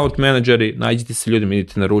to account menadžeri, nađite se ljudima,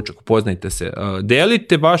 idite na ručak, upoznajte se,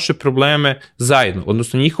 delite vaše probleme zajedno,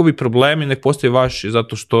 odnosno njihovi problemi nek postaju vaši,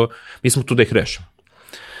 zato što mi smo tu da ih rešimo.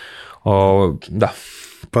 Da.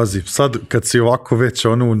 Pazi, sad kad si ovako već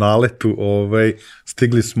u naletu,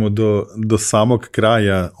 stigli smo do samog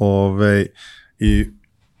kraja i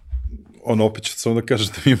opet ću samo da kažeš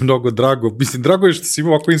da mi je mnogo drago. Mislim, drago je što si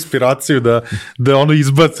imao ovakvu inspiraciju da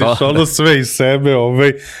izbaciš sve iz sebe,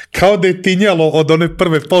 kao da je tinjalo od one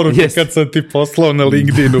prve poruke kad sam ti poslao na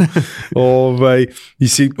LinkedInu.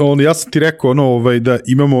 Ja sam ti rekao da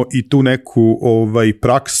imamo i tu neku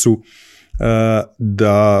praksu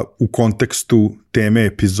da u kontekstu teme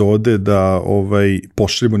epizode da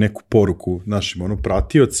pošaljemo neku poruku našim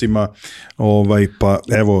pratiocima, pa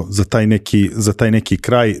evo za taj neki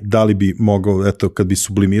kraj, da li bi mogao, eto, kad bi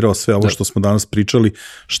sublimirao sve ovo što smo danas pričali,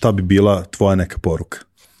 šta bi bila tvoja neka poruka?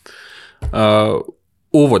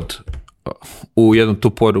 Uvod u jednu tu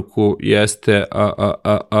poruku jeste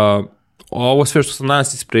ovo sve što sam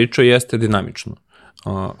danas ispričao jeste dinamično.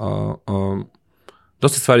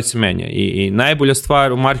 Dosta stvari se menja i najbolja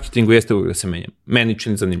stvar u marketingu jeste uvijek da se menja. Meni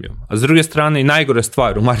čini zanimljivo. A s druge strane i najgora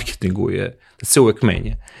stvar u marketingu je da se uvijek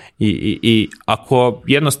menja. I ako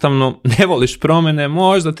jednostavno ne voliš promene,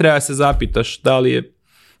 možda treba se zapitaš da li je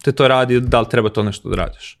te to radi, da li treba to nešto da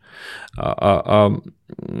radiš.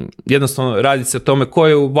 Jednostavno radi se o tome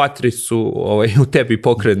koje u vatri su u tebi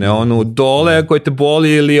pokrene, onu dole koje te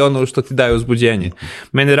boli ili ono što ti daje uzbuđenje.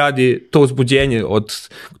 Mene radi to uzbuđenje od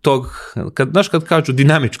tog, znaš kad kažu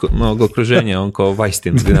dinamičnog okruženja, on kao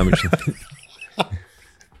vajstin dinamično.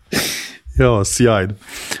 Jo, sjajno.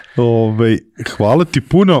 Hvala ti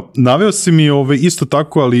puno. Naveo si mi isto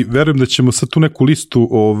tako, ali verujem da ćemo sad tu neku listu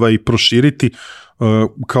proširiti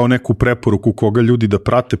kao neku preporuku koga ljudi da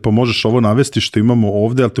prate, pa možeš ovo navesti što imamo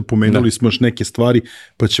ovde, ali te pomenuli smo još neke stvari,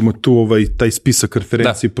 pa ćemo tu taj spisak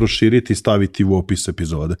referenci proširiti i staviti u opis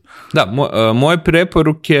epizode. Da, moje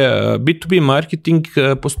preporuke, B2B marketing,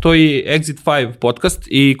 postoji Exit 5 podcast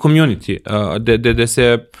i community, gde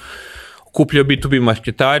se okupljaju B2B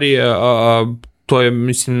marketari, to je,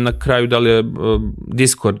 mislim, na kraju da li je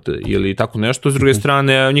Discord ili tako nešto. S druge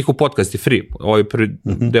strane, njihov podcast je free. Ovaj prvi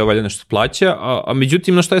deo valjda nešto plaća. A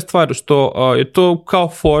međutim, na šta je stvar? Što je to kao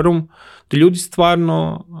forum gde ljudi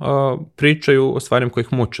stvarno pričaju o stvarima koje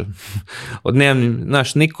ih muče. O dnevnim,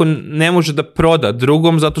 znaš, niko ne može da proda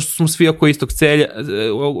drugom zato što smo svi oko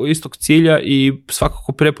istog cilja i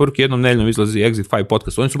svakako preporuke jednom nedeljom izlazi Exit 5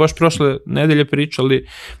 podcast. Oni su baš prošle nedelje pričali,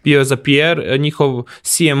 bio je za PR, njihov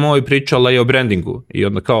CMO i pričala je o brandingu. I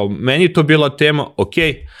onda kao, meni je to bila tema,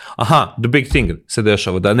 the big thing se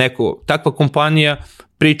dešava, da takva kompanija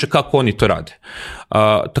priča kako oni to rade.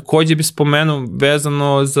 Također bi spomenuo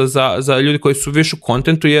vezano za ljudi koji su više u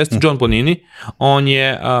kontentu jeste John Bonini. On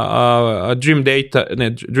je Dream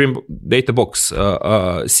Data Box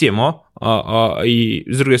CMO i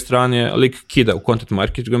s druge strane lik kida u content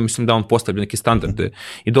marketingu. Mislim da on postavlja neke standarde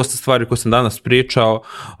i dosta stvari koje sam danas pričao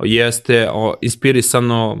jeste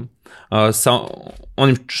inspirisano sa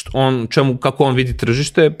onim kako on vidi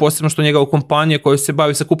tržište, posebno što njega u kompanije koja se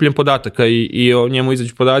bavi sakupljanjem podataka i o njemu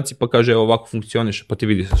izađu podaci pa kaže evo ovako funkcioniš pa ti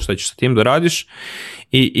vidiš šta ćeš sa tim da radiš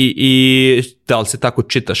i da li se tako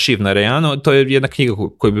čita Šiv na Rejano, to je jedna knjiga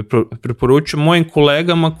koju bi preporučio mojim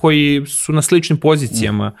kolegama koji su na sličnim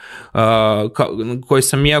pozicijama koji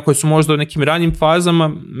sam ja, koji su možda u nekim ranijim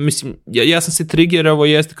fazama, mislim, ja sam se triggerao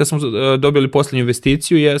jeste kad smo dobili posljednju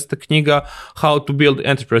investiciju, jeste knjiga How to Build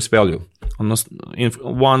Enterprise Value, odnosno in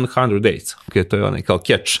 100 days, to je onaj kao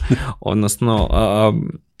catch, odnosno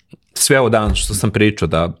sve ovo danas što sam pričao,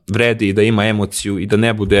 da vredi i da ima emociju i da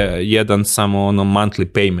ne bude jedan samo monthly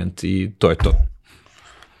payment i to je to.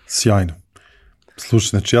 Sjajno. Slušaj,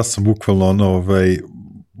 znači ja sam bukvalno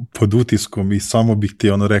pod utiskom i samo bih ti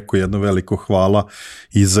rekao jedno veliko hvala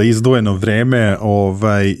i za izdvojeno vreme,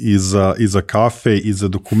 i za kafe i za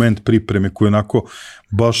dokument pripreme koji je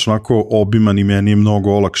baš obiman i meni je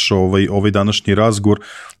mnogo olakšao ovaj današnji razgovor.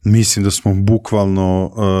 Mislim da smo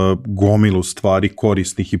bukvalno gomilu stvari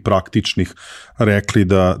korisnih i praktičnih rekli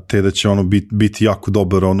da će biti jako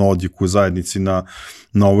dobar odjek u zajednici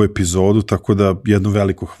na ovu epizodu, tako da jedno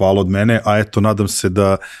veliko hvala od mene, a eto, nadam se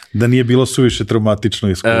da nije bilo suviše traumatično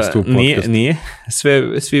iskustvo u podcastu. Nije.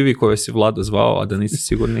 Svi vi koje si Vlado zvao, a da niste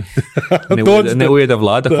sigurni, ne ujeda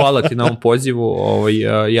Vlada, hvala ti na ovom pozivu.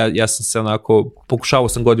 Ja sam se pokušavao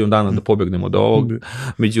sam godinu dana da pobegnem od ovog,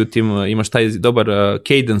 međutim imaš taj dobar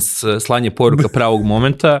cadence, slanje poruka pravog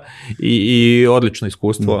momenta i odlično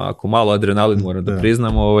iskustvo, ako malo adrenalin moram da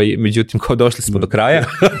priznam, međutim kao došli smo do kraja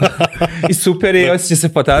i super je, osjeća se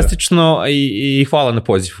fantastično i hvala na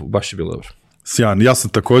pozivu, baš je bilo dobro. Sjajan, ja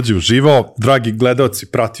sam također uživao. Dragi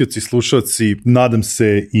gledaoci, pratioci, slušalci, nadam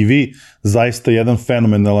se i vi, zaista jedan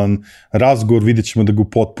fenomenalan razgovor, vidjet ćemo da ga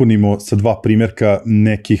upotpunimo sa 2 primjerka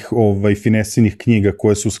nekih finesinih knjiga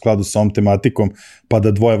koje su u skladu sa ovom tematikom, pa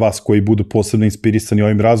da 2 vas koji budu posebno inspirisani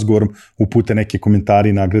ovim razgovorom upute neke komentari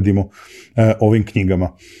i nagradimo ovim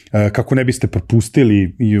knjigama. Kako ne biste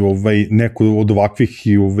propustili neku od ovakvih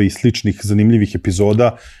i sličnih zanimljivih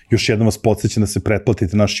epizoda, još jednom vas podsjećam da se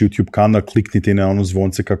pretplatite na naš YouTube kanal, kliknite na ono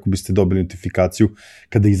zvonce kako biste dobili notifikaciju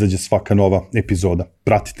kada izađe svaka nova epizoda.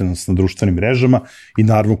 Pratite nas na društvenim mrežama i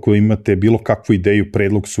naravno ako imate bilo kakvu ideju,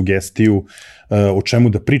 predlog, sugestiju, o čemu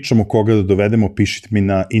da pričamo, koga da dovedemo, pišite mi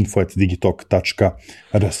na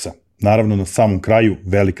info@digitalk.rs. Naravno, na samom kraju,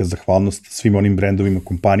 velika zahvalnost svim onim brendovima,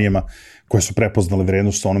 kompanijama koje su prepoznale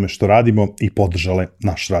vrednost sa onome što radimo i podržale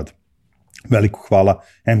naš rad. Veliko hvala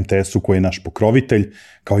MTS-u koji je naš pokrovitelj,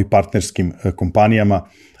 kao i partnerskim kompanijama,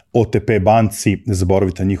 OTP banci, ne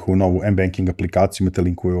zaboravite njihovu novu M-banking aplikaciju, imate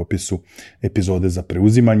linkove u opisu epizode za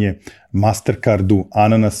preuzimanje, Mastercardu,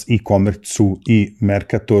 Ananas, e-commerce-u i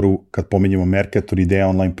Mercatoru. Kad pomenjamo Mercator, Ideja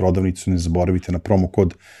online prodavnicu, ne zaboravite na promo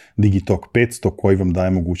kod DigiTalk 500 koji vam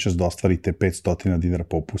daje mogućnost da ostvarite 500 dinara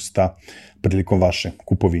popusta prilikom vaše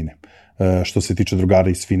kupovine. Što se tiče drugara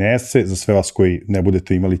iz Finese, za sve vas koji ne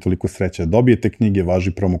budete imali toliko sreće da dobijete knjige,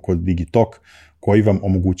 važi promo kod DigiTalk koji vam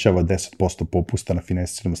omogućava 10% popusta na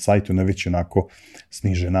Finesinom sajtu na već onako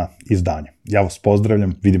snižena izdanja. Ja vas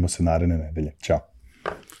pozdravljam, vidimo se naredne nedelje. Ćao.